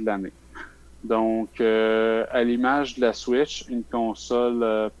la fin de l'année. Donc, à l'image de la Switch, une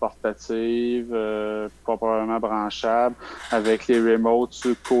console portative, probablement branchable, avec les remotes sur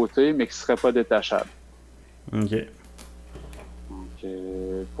le côté, mais qui ne serait pas détachable. OK.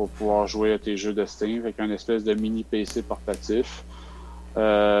 pour pouvoir jouer à tes jeux de Steam, avec un espèce de mini PC portatif.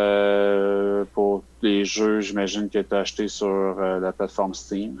 Pour les jeux, j'imagine que tu as acheté sur la plateforme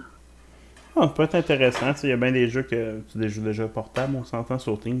Steam. Ça peut être intéressant. Il y a bien des jeux que tu des jeux déjà portables, on s'entend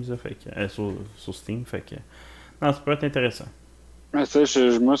sur Steam, ça, fait que, sur Steam. Fait que, non, ça peut être intéressant. Mais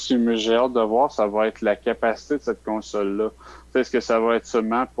moi, j'ai hâte de voir, ça va être la capacité de cette console-là. Est-ce que ça va être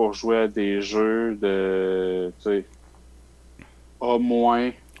seulement pour jouer à des jeux de au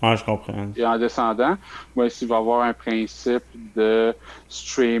moins Ouais, je comprends. et en descendant, ou est-ce qu'il va y avoir un principe de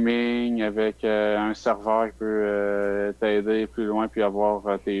streaming avec un serveur qui peut t'aider plus loin puis avoir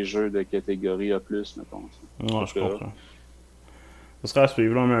tes jeux de catégorie A+, mettons. Ouais, je comprends. Ça sera à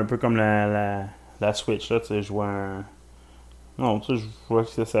suivre, là, mais un peu comme la Switch, là, tu sais, je vois un... Non, tu sais, je vois que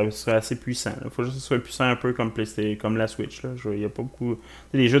ça serait assez puissant. Il faut juste que ce soit puissant un peu comme PlayStation, comme la Switch, là. Il y a pas beaucoup...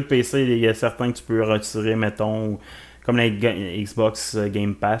 Les jeux de PC, il y a certains que tu peux retirer, mettons... Comme la Xbox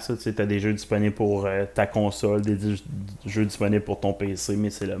Game Pass, tu as des jeux disponibles pour ta console, des jeux disponibles pour ton PC,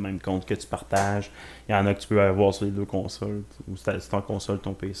 mais c'est le même compte que tu partages. Il y en a que tu peux avoir sur les deux consoles, ou c'est ton console,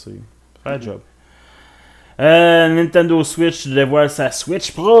 ton PC. Faire le job. Nintendo Switch dévoile sa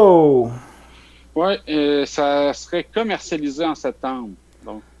Switch Pro! Ouais, ça serait commercialisé en septembre.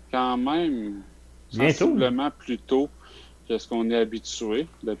 Donc, quand même, sensiblement plus tôt que ce qu'on est habitué.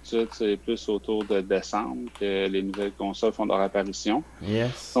 D'habitude, c'est plus autour de décembre que les nouvelles consoles font leur apparition.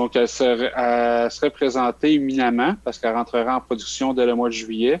 Yes. Donc, elle serait présentée imminemment parce qu'elle rentrera en production dès le mois de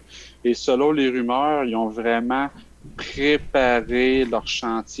juillet. Et selon les rumeurs, ils ont vraiment préparé leur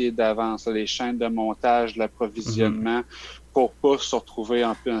chantier d'avance, les chaînes de montage, l'approvisionnement, pour pas se retrouver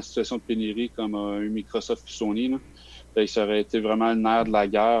un peu en situation de pénurie comme Microsoft et Sony. Là. Ça aurait été vraiment le nerf de la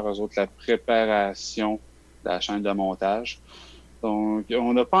guerre, eux autres, la préparation de la chaîne de montage. Donc,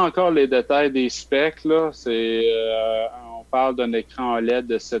 on n'a pas encore les détails des specs, là. On parle d'un écran OLED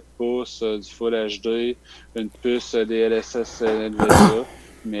de 7 pouces, du Full HD, une puce DLSS NVIDIA,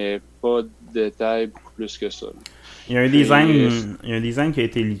 mais pas de détails beaucoup plus que ça. Là. Il y a un design qui a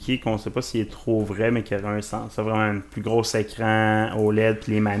été leaké qu'on ne sait pas s'il est trop vrai, mais qui aurait un sens. C'est vraiment un plus gros écran OLED,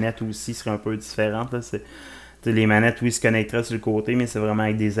 puis les manettes aussi seraient un peu différentes. Là. Les manettes, oui, se connecteraient sur le côté, mais c'est vraiment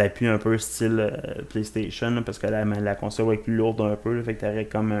avec des appuis un peu style PlayStation, là, parce que la console va être plus lourde un peu, là, fait que tu aurais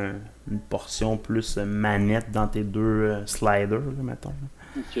comme une portion plus manette dans tes deux sliders, là, mettons.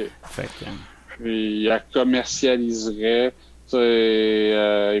 OK. Fait que, puis, elle commercialiserait,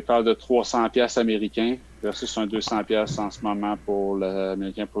 il parle de 300$ américains, versus un 200$ en ce moment pour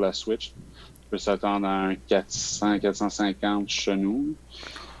l'américain pour la Switch. Tu peux s'attendre à un 400-450$ chez nous.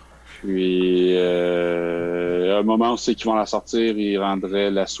 Puis, à un moment où c'est qu'ils vont la sortir, ils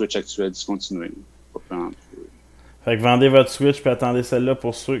rendraient la Switch actuelle discontinuée. Fait que vendez votre Switch puis attendez celle-là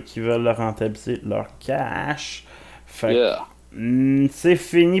pour ceux qui veulent leur rentabiliser leur cash. Fait que, c'est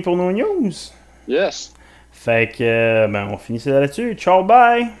fini pour nos news. Yes. Fait que, on finit ça là-dessus. Ciao,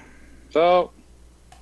 bye! Ciao!